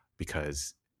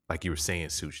 because, like you were saying,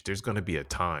 Such, there's going to be a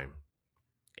time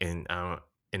in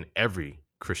every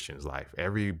Christian's life,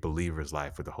 every believer's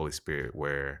life with the Holy Spirit,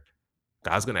 where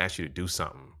God's going to ask you to do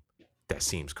something that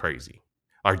seems crazy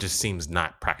or just seems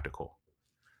not practical.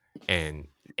 And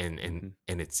Mhm.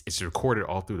 it's recorded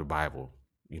all through the Bible.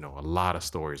 A lot of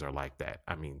stories are like that.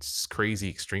 I mean, crazy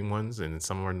extreme ones, and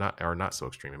some are not so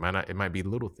extreme. It might be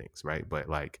little things, right? But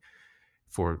like,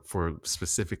 for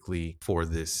specifically for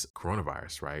this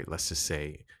coronavirus, right? Let's just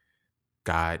say,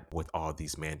 God, with all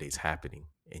these mandates happening,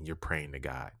 and you're praying to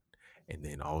God, and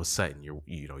then all of a sudden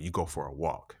you go for a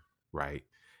walk, right?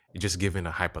 You're just giving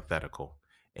a hypothetical,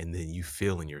 and then you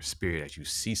feel in your spirit as you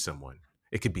see someone.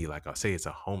 It could be like, I'll say it's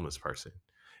a homeless person,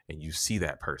 and you see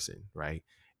that person, right?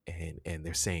 And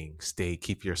they're saying,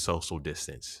 keep your social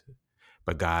distance.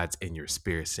 But God's in your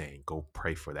spirit saying, go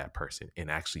pray for that person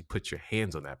and actually put your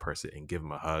hands on that person and give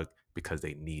them a hug because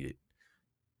they need it.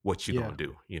 What you Yeah. gonna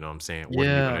do? You know what I'm saying? What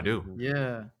are you gonna Yeah. do? Mhm.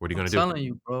 Yeah. What are you I'm gonna do? telling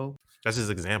you, bro. That's his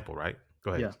example, right?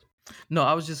 Go ahead. Yeah. No,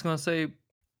 I was just gonna say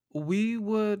we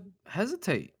would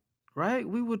hesitate, right?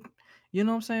 We would, you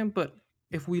know what I'm saying? But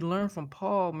if we learn from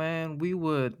Paul, man, we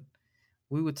would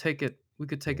take it, we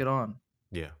could take Yeah. it on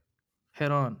Yeah.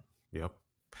 head on. Yep.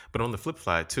 But on the flip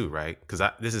side too, right? Because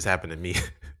this has happened to me.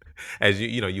 As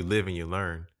you live and you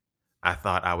learn. I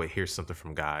thought I would hear something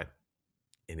from God,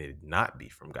 and it not be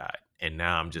from God, and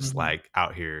now I'm just Mhm. like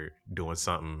out here doing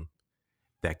something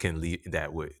that can lead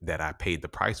that I paid the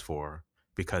price for,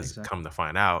 because come Exactly. to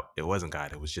find out, it wasn't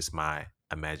God. It was just my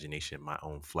imagination, my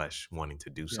own flesh wanting to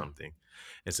do Yeah. something.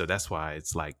 And so that's why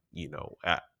it's like,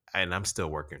 and I'm still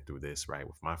working through this, right,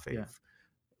 with my Yeah. faith.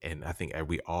 And I think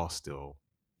we all still,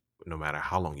 no matter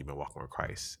how long you've been walking with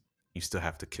Christ, you still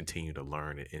have to continue to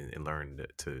learn and learn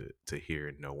to hear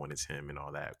and know when it's him and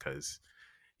all that, because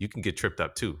you can get tripped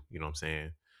up too. You know what I'm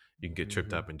saying? You can get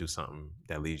tripped Mhm. up and do something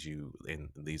that leaves you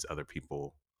and leaves other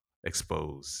people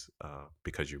exposed,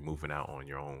 because you're moving out on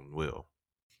your own will.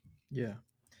 Yeah.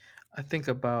 I think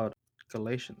about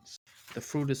Galatians, the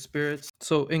fruit of spirits.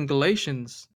 So in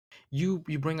Galatians, you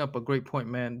bring up a great point,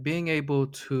 man. Being able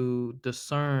to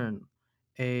discern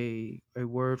a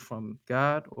word from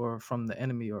God or from the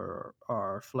enemy or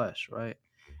our flesh, right?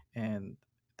 And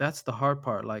that's the hard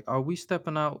part. Like, are we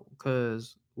stepping out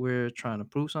because we're trying to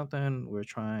prove something? We're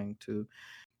trying to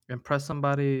impress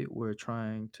somebody? We're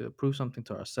trying to prove something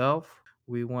to ourselves?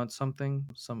 We want something,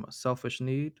 some selfish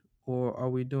need? Or are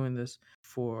we doing this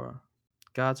for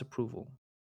God's approval?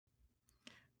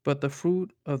 But the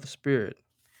fruit of the Spirit,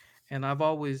 and I've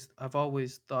always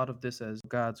thought of this as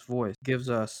God's voice, gives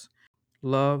us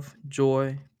love,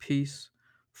 joy, peace,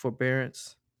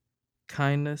 forbearance,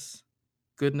 kindness,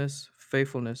 goodness,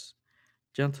 faithfulness,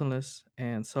 gentleness,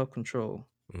 and self control.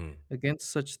 Mm,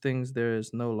 Against such things there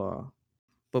is no law.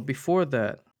 But before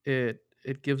that,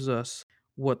 it gives us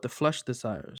what the flesh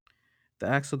desires. The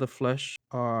acts of the flesh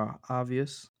are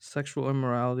obvious: sexual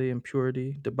immorality,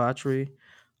 impurity, debauchery,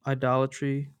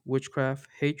 idolatry, witchcraft,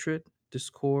 hatred,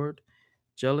 discord,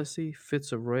 jealousy,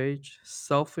 fits of rage,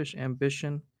 selfish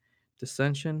ambition,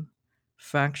 dissension,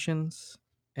 factions,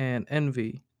 and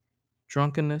envy,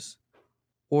 drunkenness,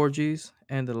 orgies,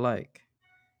 and the like.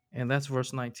 And that's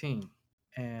verse 19.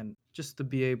 And just to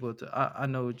be able to, I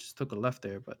know it just took a left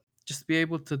there, but just be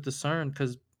able to discern,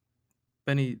 because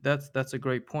Benny, that's a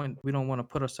great point. We don't want to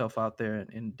put ourselves out there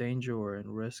in danger or in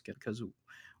risk, because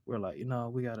we're like,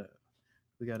 we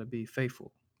gotta be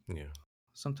faithful. yeah.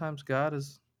 Sometimes God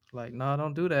is like, no,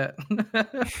 don't do that.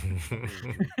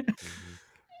 Mhm. Mhm.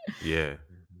 Yeah.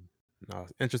 Mhm. No,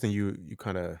 it's interesting. You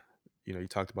kind of you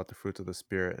talked about the fruits of the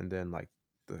spirit, and then like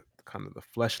the kind of the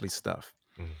fleshly stuff.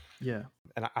 Mm, Yeah.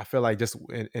 And I feel like just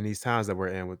in these times that we're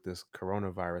in with this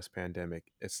coronavirus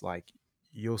pandemic, it's like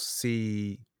you'll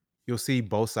see you'll see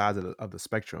both sides of the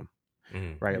spectrum,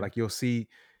 mm, right? Yeah. Like you'll see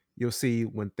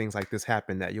when things like this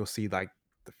happen, that you'll see like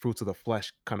the fruits of the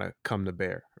flesh kind of come to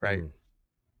bear, right? mm,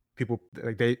 People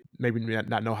like they maybe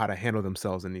not know how to handle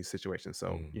themselves in these situations,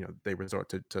 so mm, they resort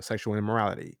to sexual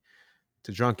immorality,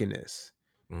 to drunkenness,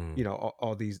 Mm,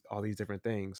 all these different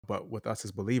things. But with us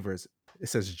as believers, it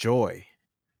says joy,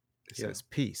 it Yeah. says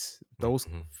peace. Those,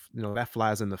 mhm. that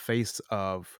flies in the face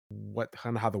of what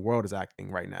kind of how the world is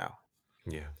acting right now.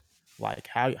 Yeah. Like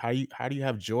how do you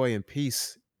have joy and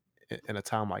peace in a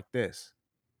time like this?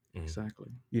 Mm,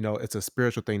 Exactly. It's a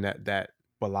spiritual thing that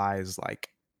belies like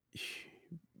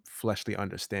fleshly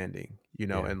understanding,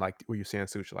 yeah. and like what you're saying,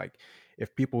 Such, like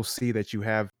if people see that you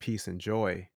have peace and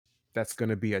joy, that's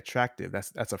gonna be attractive.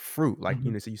 That's a fruit. Like,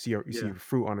 Mhm. so you see Yeah. a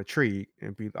fruit on a tree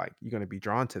and be like, you're gonna be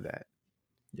drawn to that.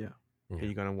 Yeah. And Yeah.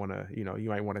 you're gonna wanna, you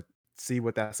might wanna see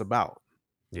what that's about.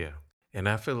 Yeah. And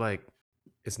I feel like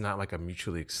it's not like a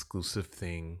mutually exclusive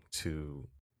thing to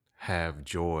have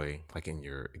joy like in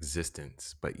your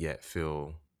existence, but yet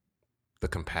feel the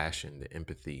compassion, the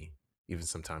empathy, even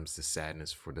sometimes the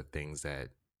sadness for the things that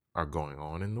are going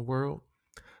on in the world.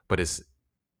 But it's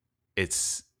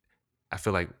I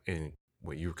feel like in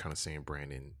what you were kind of saying,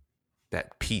 Brandon,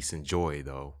 that peace and joy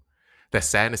though, that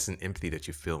sadness and empathy that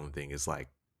you feel and thing is like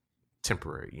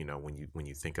temporary, when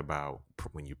you think about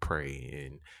when you pray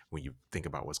and when you think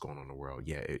about what's going on in the world.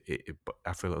 Yeah,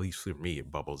 I feel, at least for me,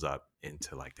 it bubbles up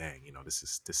into like, dang,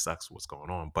 this sucks what's going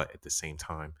on, but at the same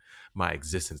time, my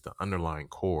existence, the underlying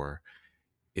core,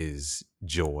 is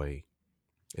joy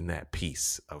and that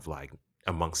peace of like,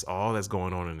 amongst all that's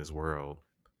going on in this world,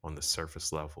 on the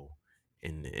surface level,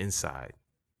 in the inside,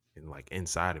 and like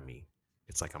inside of me,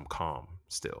 it's like I'm calm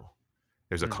still.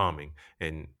 There's a Mhm, calming,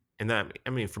 and that, I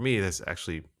mean, for me, that's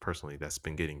actually personally, that's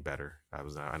been getting better. I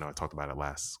know I talked about it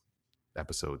last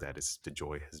episode, that it's the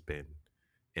joy has been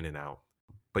in and out,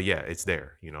 but yeah, it's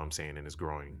there. You know what I'm saying, and it's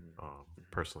growing mhm,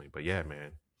 mhm. personally. But yeah,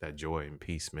 man, that joy and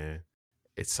peace, man,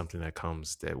 it's something that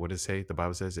comes, that, what does it say? The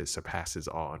Bible says it surpasses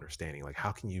all understanding. Like,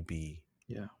 how can you be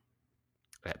Yeah.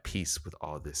 at peace with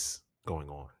all this going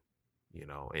on?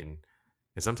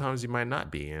 And sometimes you might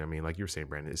not be. And I mean, like you were saying,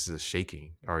 Brandon, this is a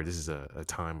shaking, or this is a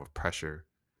time of pressure,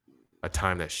 a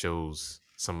time that shows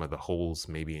some of the holes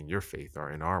maybe in your faith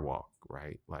or in our walk,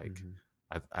 right? Like, Mhm.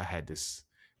 I had this,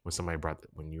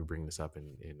 when you were bringing this up,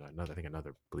 and another, I think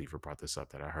another believer brought this up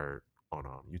that I heard on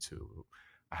YouTube.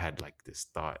 I had like this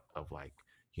thought of like,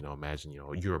 imagine,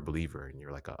 you're a believer and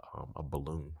you're like a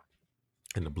balloon,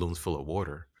 and the balloon's full of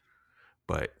water,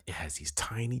 but it has these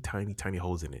tiny, tiny, tiny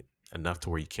holes in it, enough to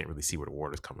where you can't really see where the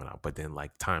water's coming out. But then,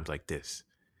 like, times like this,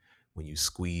 when you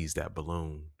squeeze that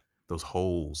balloon, those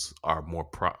holes are more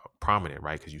prominent,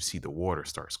 right? Because you see the water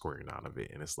start squirting out of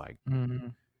it, and it's like,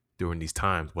 Mhm. during these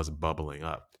times, what's bubbling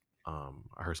up?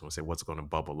 I heard someone say, what's going to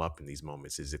bubble up in these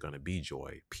moments? Is it going to be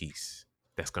joy, peace?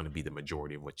 That's going to be the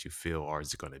majority of what you feel, or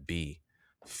is it going to be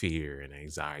fear and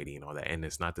anxiety and all that? And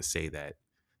it's not to say that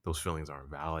those feelings aren't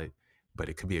valid, but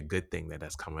it could be a good thing that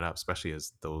that's coming up, especially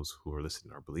as those who are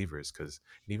listening are believers, because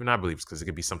even not believers, because it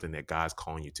could be something that God's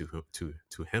calling you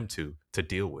to Him to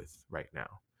deal with right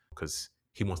now, because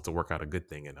He wants to work out a good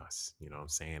thing in us. You know what I'm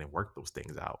saying, and work those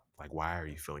things out. Like, why are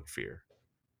you feeling fear?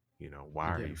 Why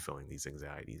are Yeah. you feeling these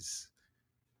anxieties?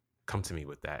 Come to me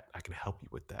with that. I can help you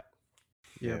with that.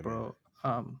 Yeah, Yeah, man. bro.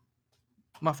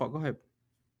 My fault. Go ahead,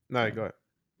 No, go Brandon. ahead.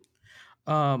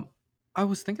 Um, I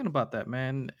was thinking about that,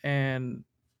 man, and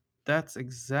that's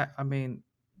exact. I mean,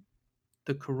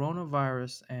 the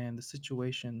coronavirus and the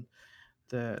situation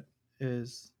that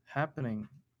is happening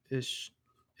is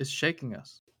is shaking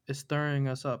us. It's stirring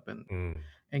us up, Mm,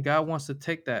 and God wants to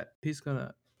take that. He's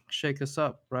gonna shake us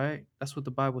up, right? That's what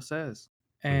the Bible says,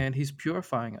 mm, and He's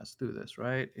purifying us through this,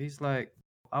 right? He's like,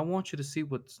 I want you to see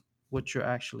what you're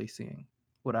actually seeing,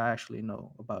 what I actually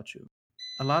know about you.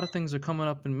 A lot of things are coming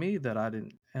up in me that I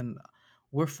didn't, and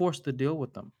we're forced to deal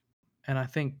with them. And I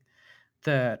think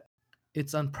that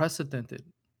it's unprecedented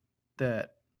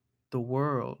that the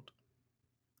world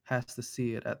has to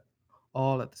see it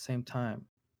all at the same time.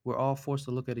 We're all forced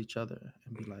to look at each other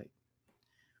and be like,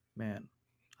 man,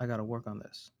 I got to work on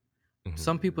this. mhm.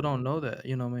 Some people Mhm. don't know that,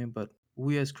 you know what I mean? But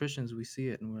we as Christians, we see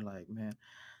it and we're like, man,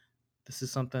 this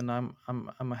is something I'm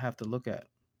gonna have to look at,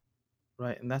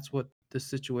 right? And that's what this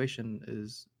situation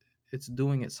is. It's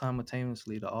doing it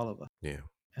simultaneously to all of us. Yeah.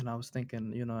 And I was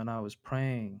thinking, and I was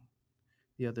praying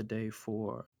the other day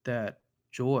for that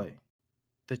joy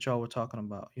that y'all were talking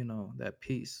about, that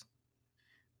peace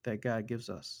that God gives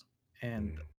us.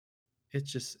 And Mm, it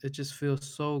just feels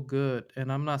so good.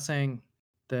 And I'm not saying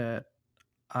that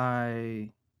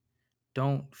I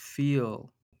don't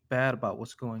feel bad about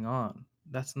what's going on.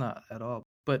 That's not at all.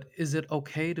 But is it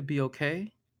okay to be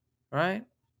okay? Right?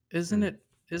 Isn't Mm. it?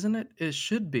 Isn't it? It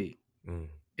should be. mm,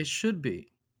 It should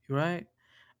be. Right?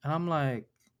 And I'm like,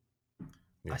 I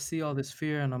yeah. see all this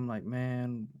fear and I'm like,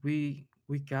 man, we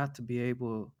got to be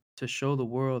able to show the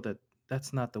world that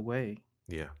that's not the way.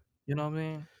 Yeah. You know what I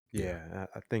mean? Yeah. Yeah,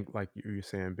 I think like you're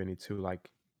saying, Benny, too. Like,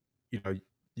 you know,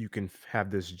 you can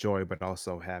have this joy, but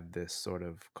also have this sort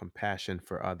of compassion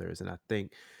for others, and I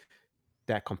think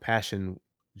that compassion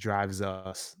drives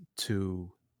us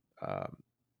to, um,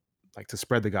 like, to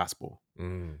spread the gospel,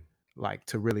 Mm. like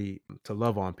to really to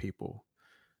love on people.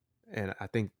 And I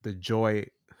think the joy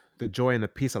and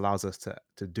the peace allows us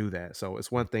to do that. So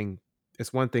it's one thing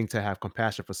to have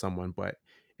compassion for someone, but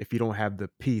if you don't have the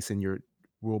peace and you're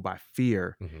ruled by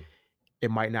fear, Hmm.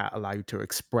 it might not allow you to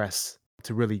express,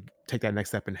 to really take that next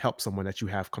step and help someone that you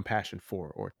have compassion for,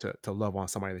 or to love on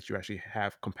somebody that you actually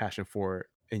have compassion for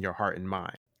in your heart and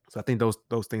mind. So I think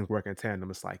those things work in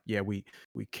tandem. It's like, yeah, we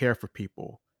care for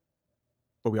people,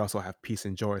 but we also have peace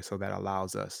and joy, so that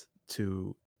allows us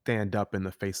to stand up in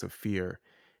the face of fear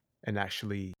and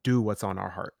actually do what's on our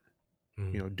heart.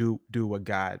 Mm. Do what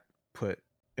God put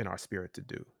in our spirit to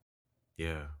do.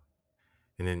 Yeah.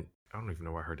 And then I don't even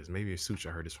know where I heard this. Maybe it's Such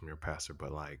I heard this from your pastor,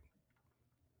 but like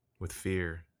with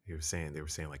fear, they were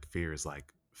saying like fear is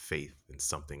like faith in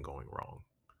something going wrong.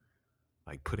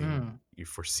 Like putting Mm. you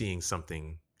foreseeing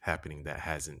something happening that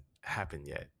hasn't happened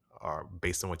yet, or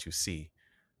based on what you see,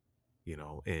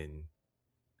 in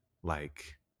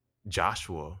like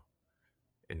Joshua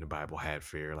in the Bible had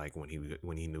fear, like when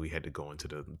he knew he had to go into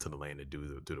the land to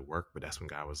do the work. But that's when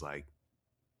God was like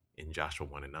in Joshua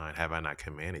 1:9, have I not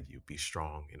commanded you, be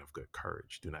strong and of good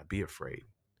courage, do not be afraid,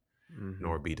 Mhm.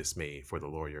 nor be dismayed, for the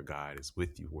Lord your God is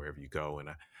with you wherever you go. And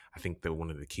I think that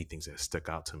one of the key things that stuck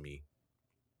out to me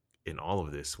in all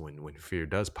of this, when fear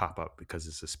does pop up because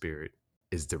it's a spirit,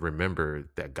 is to remember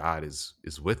that God is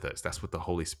with us. That's what the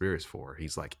Holy Spirit's for.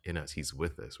 He's like in us, he's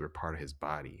with us, we're part of his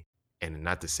body. And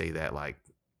not to say that like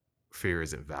fear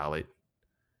isn't valid,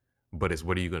 but it's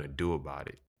what are you going to do about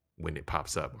it when it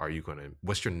pops up? Are you going to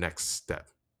What's your next step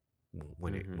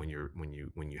when it Mhm.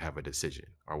 when you have a decision?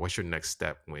 Or what's your next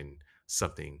step when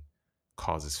something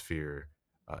causes fear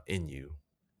in you,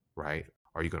 right?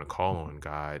 Are you going to call on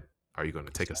God? Are you going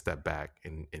to take a Exactly. step back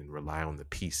and rely on the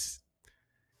peace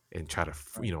and try to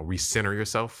Right. recenter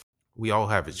yourself? We all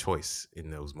have a Mhm. choice in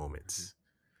those Mhm. moments.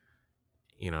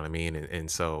 You know what I mean? And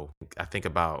so I think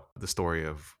about the story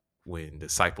of when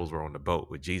disciples were on the boat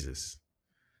with Jesus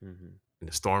Mhm. and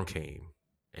the storm came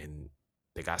and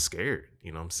they got scared,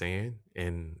 you know what I'm saying?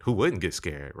 And who wouldn't get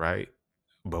scared, right?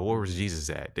 But where was Mhm. Jesus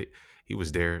at? He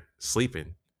was there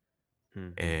sleeping,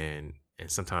 Mhm. and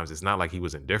sometimes it's not like he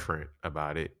was indifferent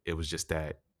about it. It was just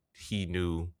that he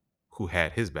knew who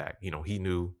had his back. He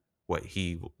knew what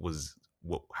he was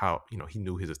what how, he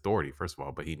knew his authority first of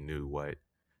all, but he knew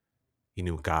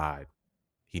God.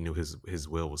 He knew his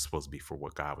will was supposed to be for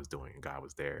what God was doing, and God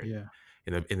was there. And Yeah.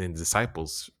 and then the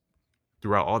disciples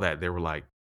throughout all that, they were like,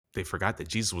 they forgot that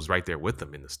Jesus was right there with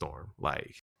them in the storm.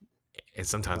 Like, and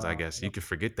sometimes I Wow. guess you Yep. could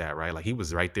forget that, right? Like he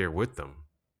was right there with them,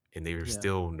 and they were Yeah.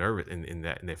 still nervous, and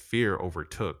that fear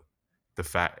overtook the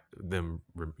fact them,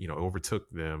 overtook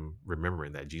them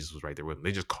remembering that Jesus was right there with them.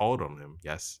 They just called on him,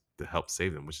 yes, to help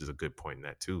save them, which is a good point in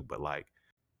that too. But like,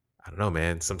 I don't know,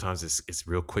 man. Sometimes it's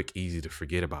real quick, easy to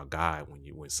forget about God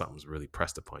when something's really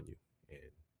pressed upon you,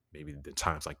 and maybe the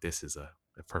times like this is a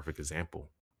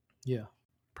Yeah.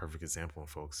 perfect example,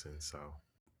 folks. And so,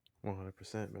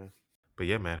 100%, man. but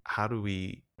yeah, man, how do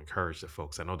we encourage the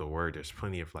folks? I know the word. There's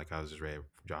plenty of, like I just read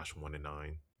Joshua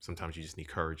 1:9. Sometimes you just need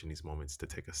courage in these moments to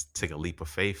take a leap of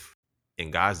faith in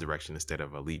God's direction instead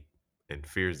of a leap in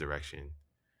fear's direction.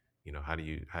 How do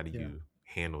Yeah. you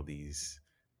handle these?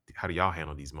 How do y'all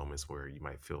handle these moments where you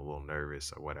might feel a little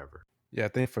nervous or whatever? Yeah, I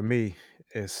think for me,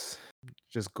 it's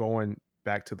just going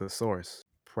back to the source,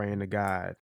 praying to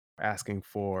God, asking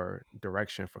for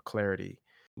direction, for clarity,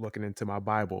 looking into my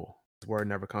Bible. His word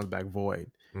never comes back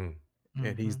void. Mm,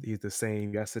 And he's Mhm. he's the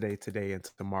same yesterday, today, and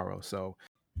tomorrow. So,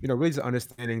 really just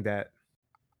understanding that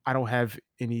I don't have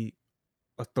any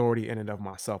authority in and of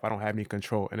myself. I don't have any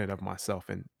control in and of myself.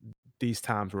 And these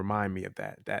times remind me of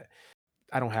that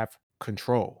I don't have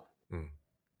control. mm,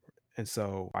 And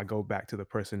so I go back to the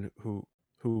person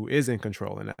who is in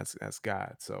control, and that's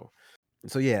God. So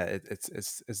yeah,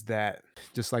 it's that,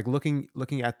 just like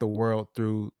looking at the world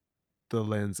through the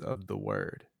lens of the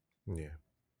word, yeah.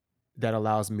 that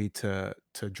allows me to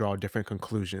draw different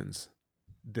conclusions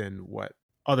than what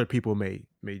other people may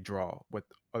draw, what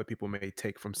other people may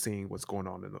take from seeing what's going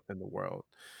on in the world.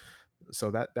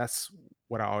 So that's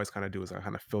what I always kind of do, is I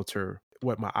kind of filter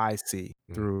what my eyes see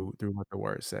Mm, through what the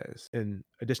word says. In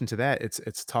addition to that,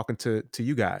 it's talking to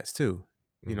you guys too.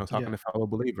 mm, Talking Yeah. to fellow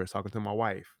believers, talking to my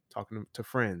wife, talking to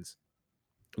friends,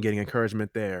 getting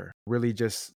encouragement there. Really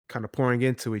just kind of pouring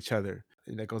into each other.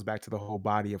 And that goes back to the whole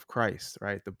body of Christ,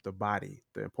 right? The body,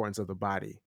 the importance of the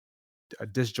body. a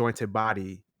disjointed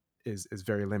body is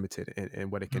very limited in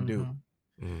what it can do. Mhm.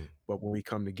 Mm, But when we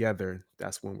come together,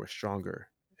 that's when we're stronger,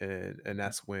 and Yeah.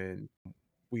 that's when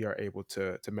we are able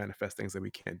to manifest things that we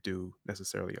can't do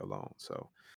necessarily alone. So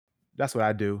that's what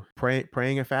I do. Praying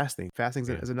and fasting. Fasting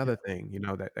yeah. is Yeah. another thing,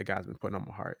 that God's been putting on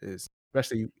my heart is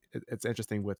especially it's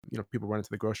interesting with, people running to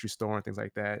the grocery store and things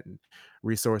like that and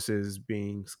resources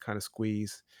being kind of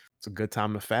squeezed. It's a good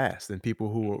time to fast. And people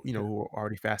Yeah. who are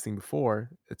already fasting before,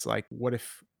 it's like, what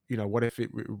if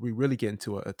we really get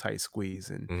into a tight squeeze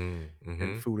Mm, and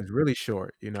mm-hmm. food is really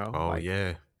short, Oh like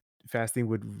yeah. fasting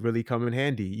would really come in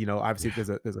handy. Obviously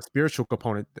Yeah. there's a spiritual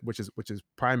component which is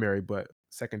primary, but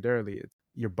secondarily,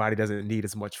 your body doesn't need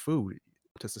as much food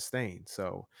to sustain.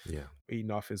 So Yeah.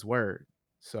 eating off His word.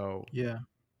 So Yeah.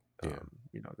 Yeah.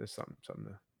 there's something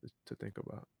to think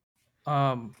about.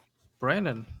 Um,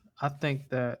 Brandon, I think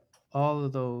that all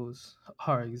of those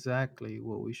are exactly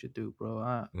what we should do, bro.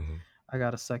 Mm-hmm. I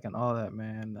gotta second all that,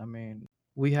 man. I mean,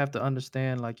 we have to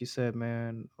understand, like you said,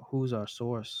 man, who's our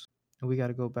source. And we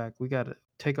gotta go back. We gotta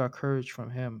take our courage from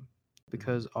him Mhm.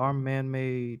 because our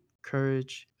man-made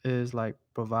courage is like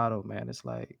bravado, man.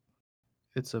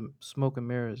 It's a smoke and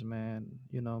mirrors, man.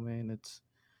 You know what I mean? It's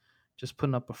just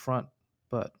putting up a front.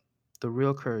 But the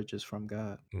real courage is from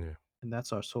God, Yeah. and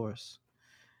that's our source.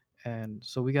 And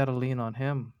so we gotta lean on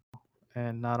him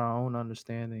and not our own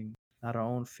understanding, not our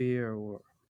own fear or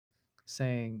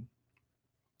saying,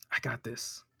 I got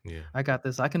this. Yeah. I got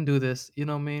this. I can do this. You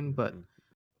know what I mean? But Mhm.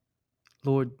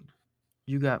 Lord,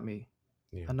 you got me.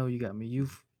 Yeah. I know you got me.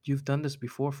 You've done this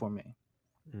before for me.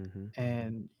 Mhm.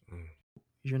 And Mm,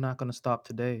 you're not gonna stop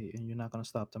today and you're not gonna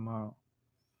stop tomorrow.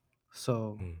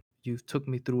 So mm, you've took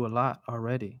me through a lot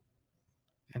already.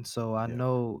 And so I Yeah.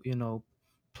 know,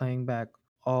 playing back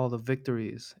all the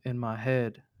victories in my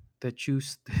head that you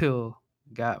still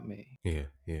got me. yeah.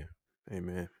 Yeah.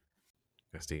 Amen.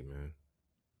 That's deep, man.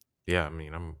 Yeah. I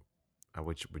mean, I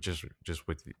would just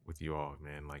with you all,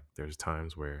 man. Like, there's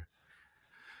times where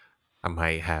I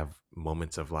might have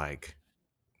moments of like,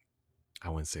 I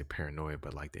wouldn't say paranoia,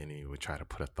 but like the enemy would try to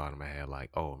put a thought in my head,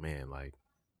 like, oh man, like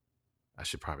I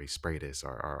should probably spray this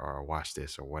or wash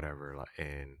this or whatever. Like,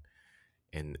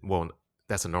 and well,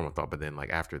 that's a normal thought, but then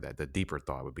like after that, the deeper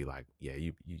thought would be like, yeah,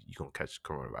 you gonna catch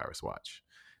coronavirus, watch.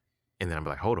 And then I'm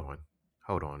like, hold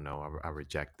on, no, I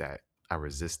reject that, I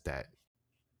resist that,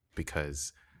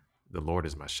 because the Lord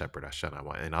is my shepherd, I shall not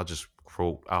want. And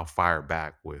I'll fire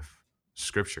back with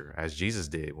scripture as Jesus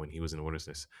did when he was in the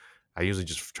wilderness. I usually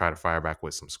just try to fire back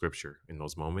with some scripture in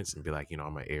those moments and be like,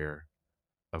 I'm an heir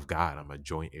of God. I'm a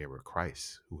joint heir with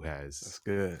Christ, That's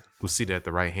good. who's seated at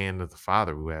the right hand of the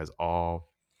Father, who has all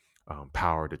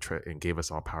power to tread and gave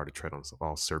us all power to tread on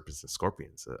all serpents and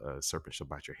scorpions. A serpent shall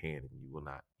bite your hand, and you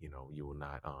will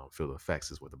not feel the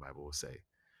effects, is what the Bible will say.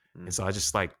 And so Mhm. I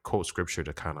just like quote scripture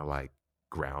to kind of like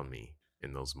ground me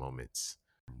in those moments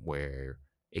where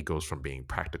it goes from being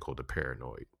practical to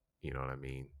paranoid. You know what I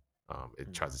mean?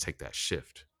 It tries to Mhm. take that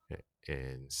shift.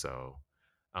 And so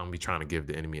I'm gonna be trying to give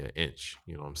the enemy an inch,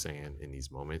 you know what I'm saying, in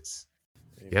these moments.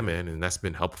 Yeah, Amen. man. And that's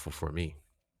been helpful for me,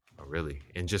 really.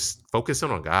 And just focusing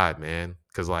on God, man.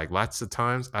 Cause like lots of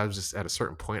times I was just at a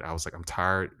certain point, I was like, I'm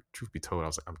tired. Truth be told, I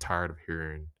was like, I'm tired of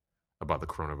hearing about the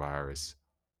coronavirus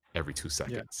every two Yeah.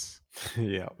 seconds.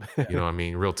 Yeah. Yeah. You know what I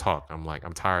mean? Real talk. I'm like,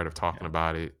 I'm tired of talking Yeah.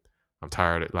 about it. I'm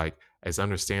tired of like, it's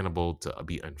understandable to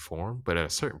be informed, but at a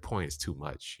certain point, it's too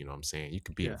much. You know what I'm saying? You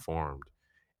can be Yeah. informed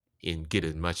and get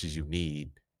as much as you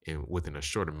need in within a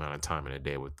short amount of time in a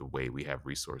day with the way we have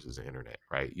resources and internet,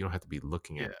 right? You don't have to be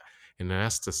looking Yeah. at, and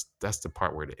that's the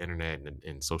part where the internet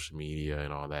and social media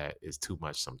and all that is too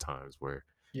much sometimes, where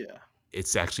Yeah.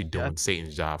 it's actually Yeah. doing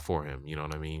Satan's job for him. You know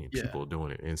what I mean? And Yeah. people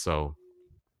doing it, and so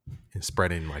and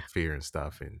spreading like fear and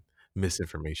stuff and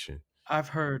misinformation. I've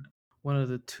heard one of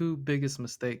the two biggest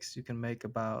mistakes you can make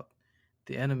about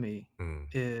the enemy Mm,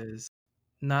 is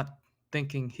not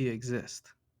thinking he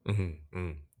exists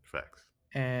facts.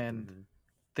 and Mhm.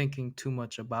 thinking too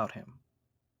much about him.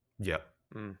 Yep.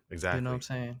 Mm. You know what I'm Exactly.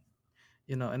 saying?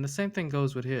 And the same thing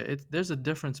goes with here. There's a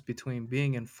difference between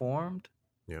being informed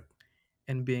Yep.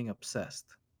 and being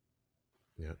obsessed.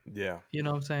 Yep. Yeah. You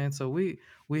know what I'm saying? So we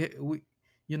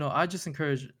I just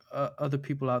encourage other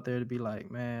people out there to be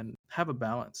like, man, have a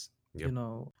balance. Yep.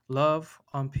 Love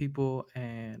on people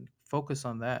and focus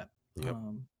on that. Yep.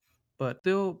 Um, but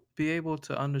still be able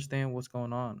to understand what's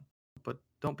going on. But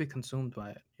don't be consumed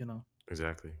by it.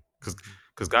 Exactly. Mhm.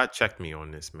 Cause God checked me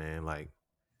on this, man. Like,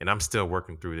 and I'm still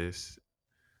working through this,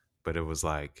 but it was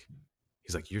like,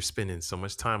 he's like, you're spending so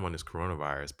much time on this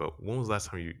coronavirus, but when was the last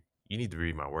time you need to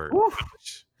read my word? Oof.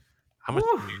 How much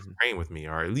are you Woo! praying with me,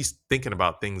 or at least thinking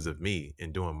about things of me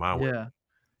and doing my will? Yeah.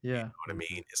 You Yeah. know what I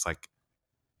mean? It's like,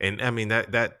 and I mean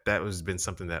that was been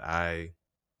something that I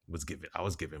was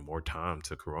given more time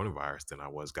to coronavirus than I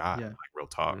was God, Yeah. like real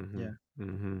talk. Yeah. Mhm.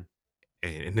 Mhm.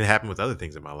 And it happened with other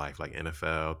things in my life, like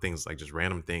NFL, things like just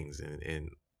random things.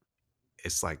 And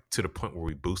it's like to the point where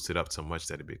we boost it up so much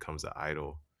that it becomes an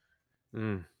idol.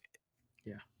 Mm.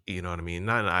 Yeah. You know what I mean?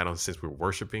 Not an idol since we're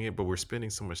worshiping it, but we're spending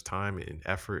so much time and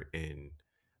effort and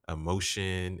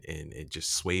emotion, and it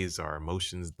just sways our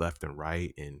emotions left and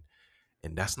right. And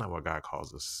that's not what God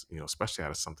calls us, especially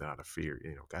out of something out of fear.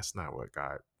 That's not what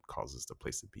God calls us the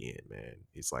place to be in, man.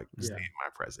 It's like, stay Yeah. in my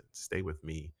presence, stay with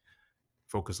me,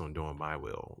 focus on doing my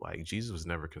will. Like Jesus was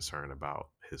never concerned about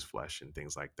his flesh and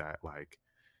things like that, like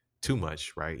too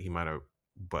much, right? He might have,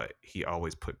 but he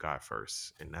always put God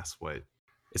first. And that's what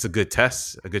it's a good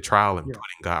test, a good trial in Yeah.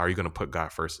 putting God. Are you going to put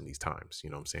God first in these times? You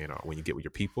know what I'm saying? Or when you get with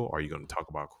your people, are you going to talk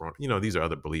about Corona? These are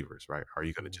other believers, right? Are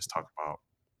you going to just talk about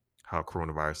how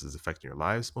coronavirus is affecting your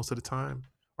lives most of the time?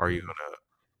 Or are you Mm. going to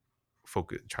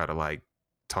focus, try to like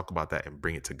talk about that and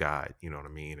bring it to God? You know what I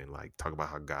mean? And like talk about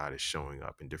how God is showing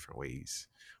up in different ways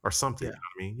or something. You Yeah. know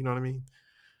what I mean? You know what I mean?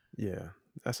 Yeah.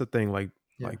 That's the thing,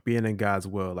 Yeah. like being in God's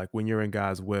will. Like when you're in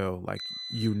God's will, like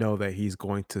you know that he's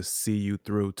going to see you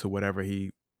through to whatever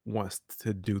he wants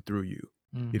to do through you.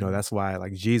 Mhm. That's why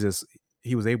like Jesus,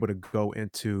 he was able to go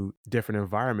into different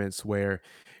environments where,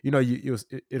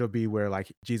 it'll be where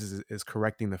like Jesus is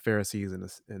correcting the Pharisees and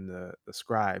the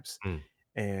scribes, Mm,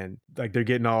 and like they're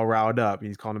getting all riled up.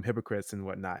 He's calling them hypocrites and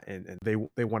whatnot, and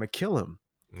they want to kill him,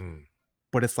 mm,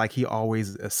 but it's like he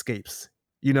always escapes.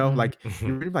 Mhm. Like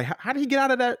you're really like, how did he get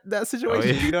out of that oh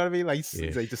situation? yeah, You know what I mean? Like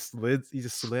yeah. he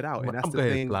just slid out, and that's I'm the going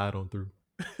to thing. slide on through.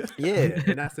 Yeah,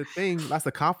 and that's the thing. That's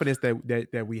the confidence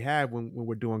that we have when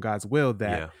we're doing God's will.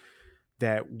 That Yeah,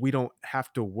 that we don't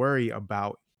have to worry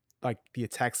about like the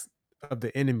attacks of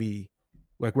the enemy.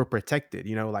 Like we're protected.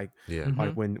 yeah, Like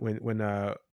Mhm. when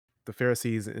the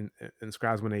Pharisees and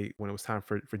scribes when it was time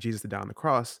for Jesus to die on the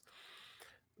cross,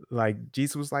 like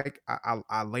Jesus was like,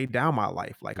 I laid down my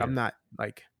life. Like yeah. I'm not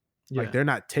like Yeah. they're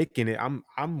not taking it.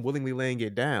 I'm willingly laying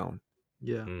it down.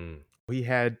 Yeah. Mm, He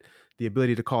had the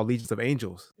ability to call legions of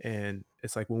angels. And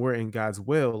it's like when we're in God's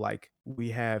will, like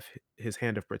we have his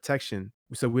hand of protection.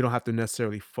 So we don't have to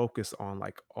necessarily focus on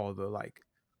like all the like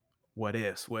what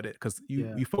ifs, what it because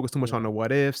Yeah. you focus too much on Yeah. the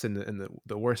what ifs and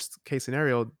the worst case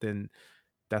scenario, then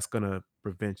that's gonna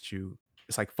prevent you.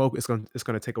 It's like focus, it's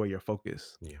gonna take away your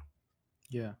focus. yeah.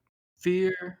 Yeah.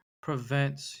 Fear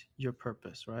prevents your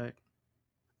purpose, right?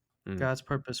 Mm, God's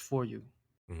purpose for you.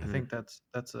 I Hmm. mhm. think that's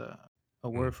a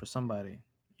Mm, word for somebody,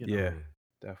 you know. Yeah, mm,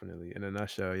 definitely. In a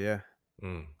nutshell, yeah.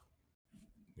 mm.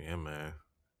 Yeah, man.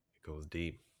 It goes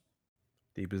deep.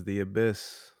 Deep as the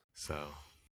abyss. So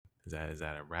is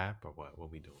that a wrap or what?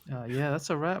 What we doing? Yeah, that's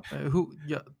a wrap. Who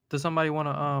yeah, does somebody want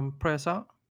to pray us out?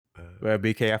 Uh, Well,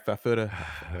 BK, I feel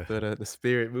the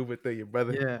spirit moving through you,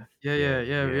 brother. Yeah. Yeah, yeah, yeah,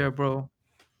 yeah, yeah. yeah, bro.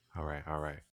 All right, all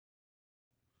right.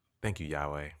 Thank you,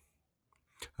 Yahweh.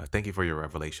 Thank you for your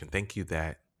revelation. Thank you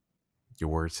that your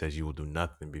word says you will do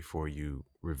nothing before you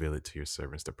reveal it to your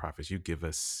servants, the prophets. You give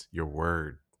us your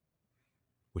word,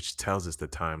 which tells us the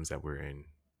times that we're in.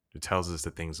 It tells us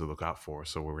the things to look out for,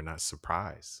 so we're not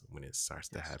surprised when it starts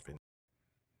to Yes. happen.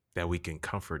 That we can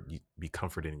be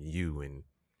comforted in you,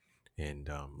 and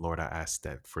Lord, I ask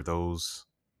that for those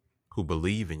who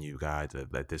believe in you, God,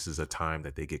 that this is a time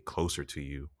that they get closer to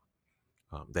you,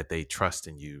 that they trust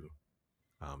in you,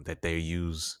 that they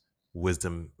use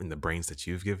wisdom in the brains that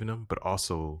you've given them, but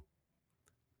also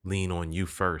lean on you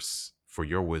first for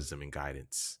your wisdom and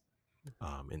guidance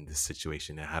in this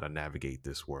situation and how to navigate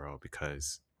this world,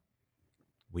 because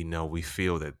we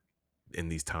feel that in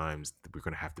these times that we're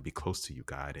going to have to be close to you,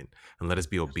 God, and let us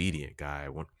be Yes. obedient,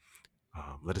 God.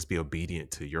 Let us be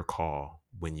obedient to your call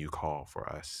when you call for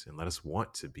us, and let us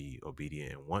want to be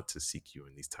obedient and want to seek you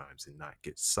in these times and not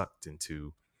get sucked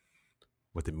into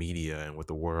what the media and what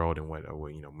the world and what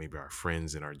maybe our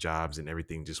friends and our jobs and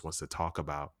everything just wants to talk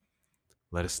about.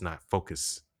 Let us not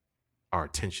focus our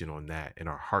attention on that and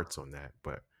our hearts on that,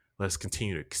 but let us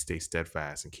continue to stay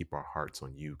steadfast and keep our hearts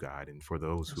on you, God. And for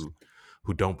those Yes.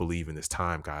 who don't believe in this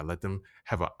time, God, let them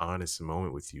have an honest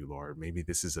moment with you, Lord. Maybe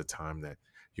this is a time that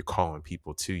you're calling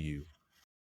people to you,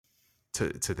 to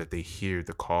that they hear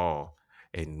the call,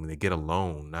 and when they get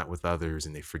alone, not with others,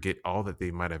 and they forget all that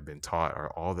they might have been taught or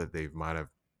all that they might have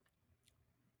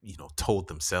told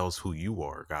themselves who you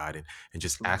are, God, and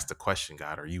just Absolutely. ask the question,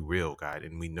 God, are you real, God?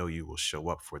 And we know you will show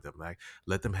up for them. Like,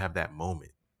 let them have that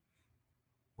moment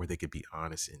where they could be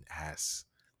honest and ask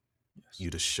Yes. you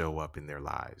to show up in their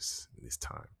lives in this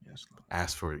time. Yes, Lord.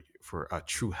 Ask for a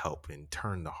true help and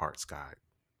turn the hearts, God.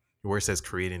 Your word says,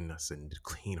 creating us a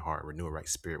clean heart, renew a right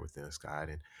spirit within us, God.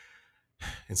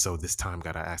 And so this time,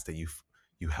 God, I ask that you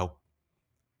help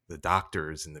the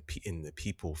doctors and the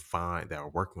people find that are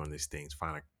working on these things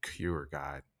find a cure,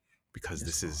 God, because Yes,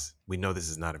 this Lord. is, we know this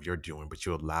is not of your doing, but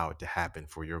you allow it to happen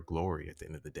for your glory at the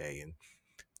end of the day. And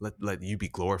let you be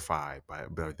glorified by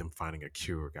them finding a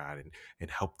cure, God, and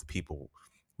help the people.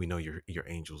 We know your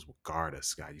angels will guard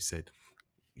us, God. You said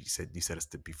us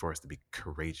to be, for us to be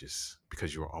courageous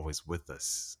because you are always with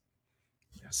us.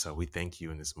 Yes. So we thank you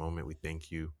in this moment. We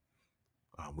thank you.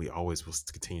 We always will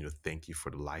continue to thank you for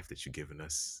the life that you've given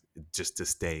us. Just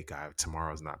this day, God.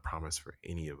 Tomorrow is not promised for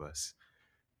any of us.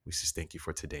 We just thank you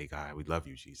for today, God. We love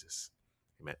you, Jesus.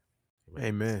 Amen. Amen.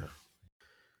 Amen. So,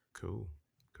 cool.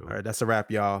 All right, that's a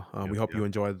wrap, y'all. Yep, We hope yep. you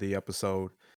enjoyed the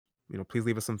episode. Please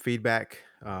leave us some feedback.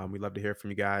 We'd love to hear from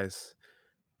you guys.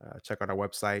 Check out our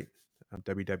website,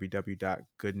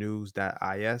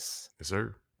 www.goodnews.is. Yes,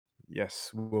 sir.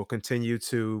 Yes, we'll continue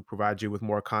to provide you with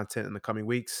more content in the coming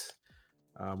weeks.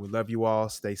 We love you all.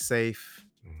 Stay safe.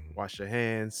 Mhm. Wash your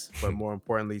hands, but more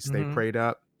importantly, stay Mm-hmm. prayed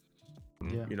up.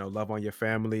 Yeah. Love on your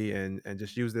family, and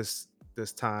just use this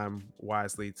time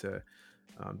wisely to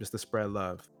just to spread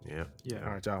love. Yeah. Yeah.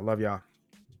 All right, y'all. Love y'all.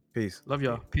 Peace. Love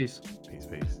y'all. Peace. Peace,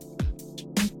 peace.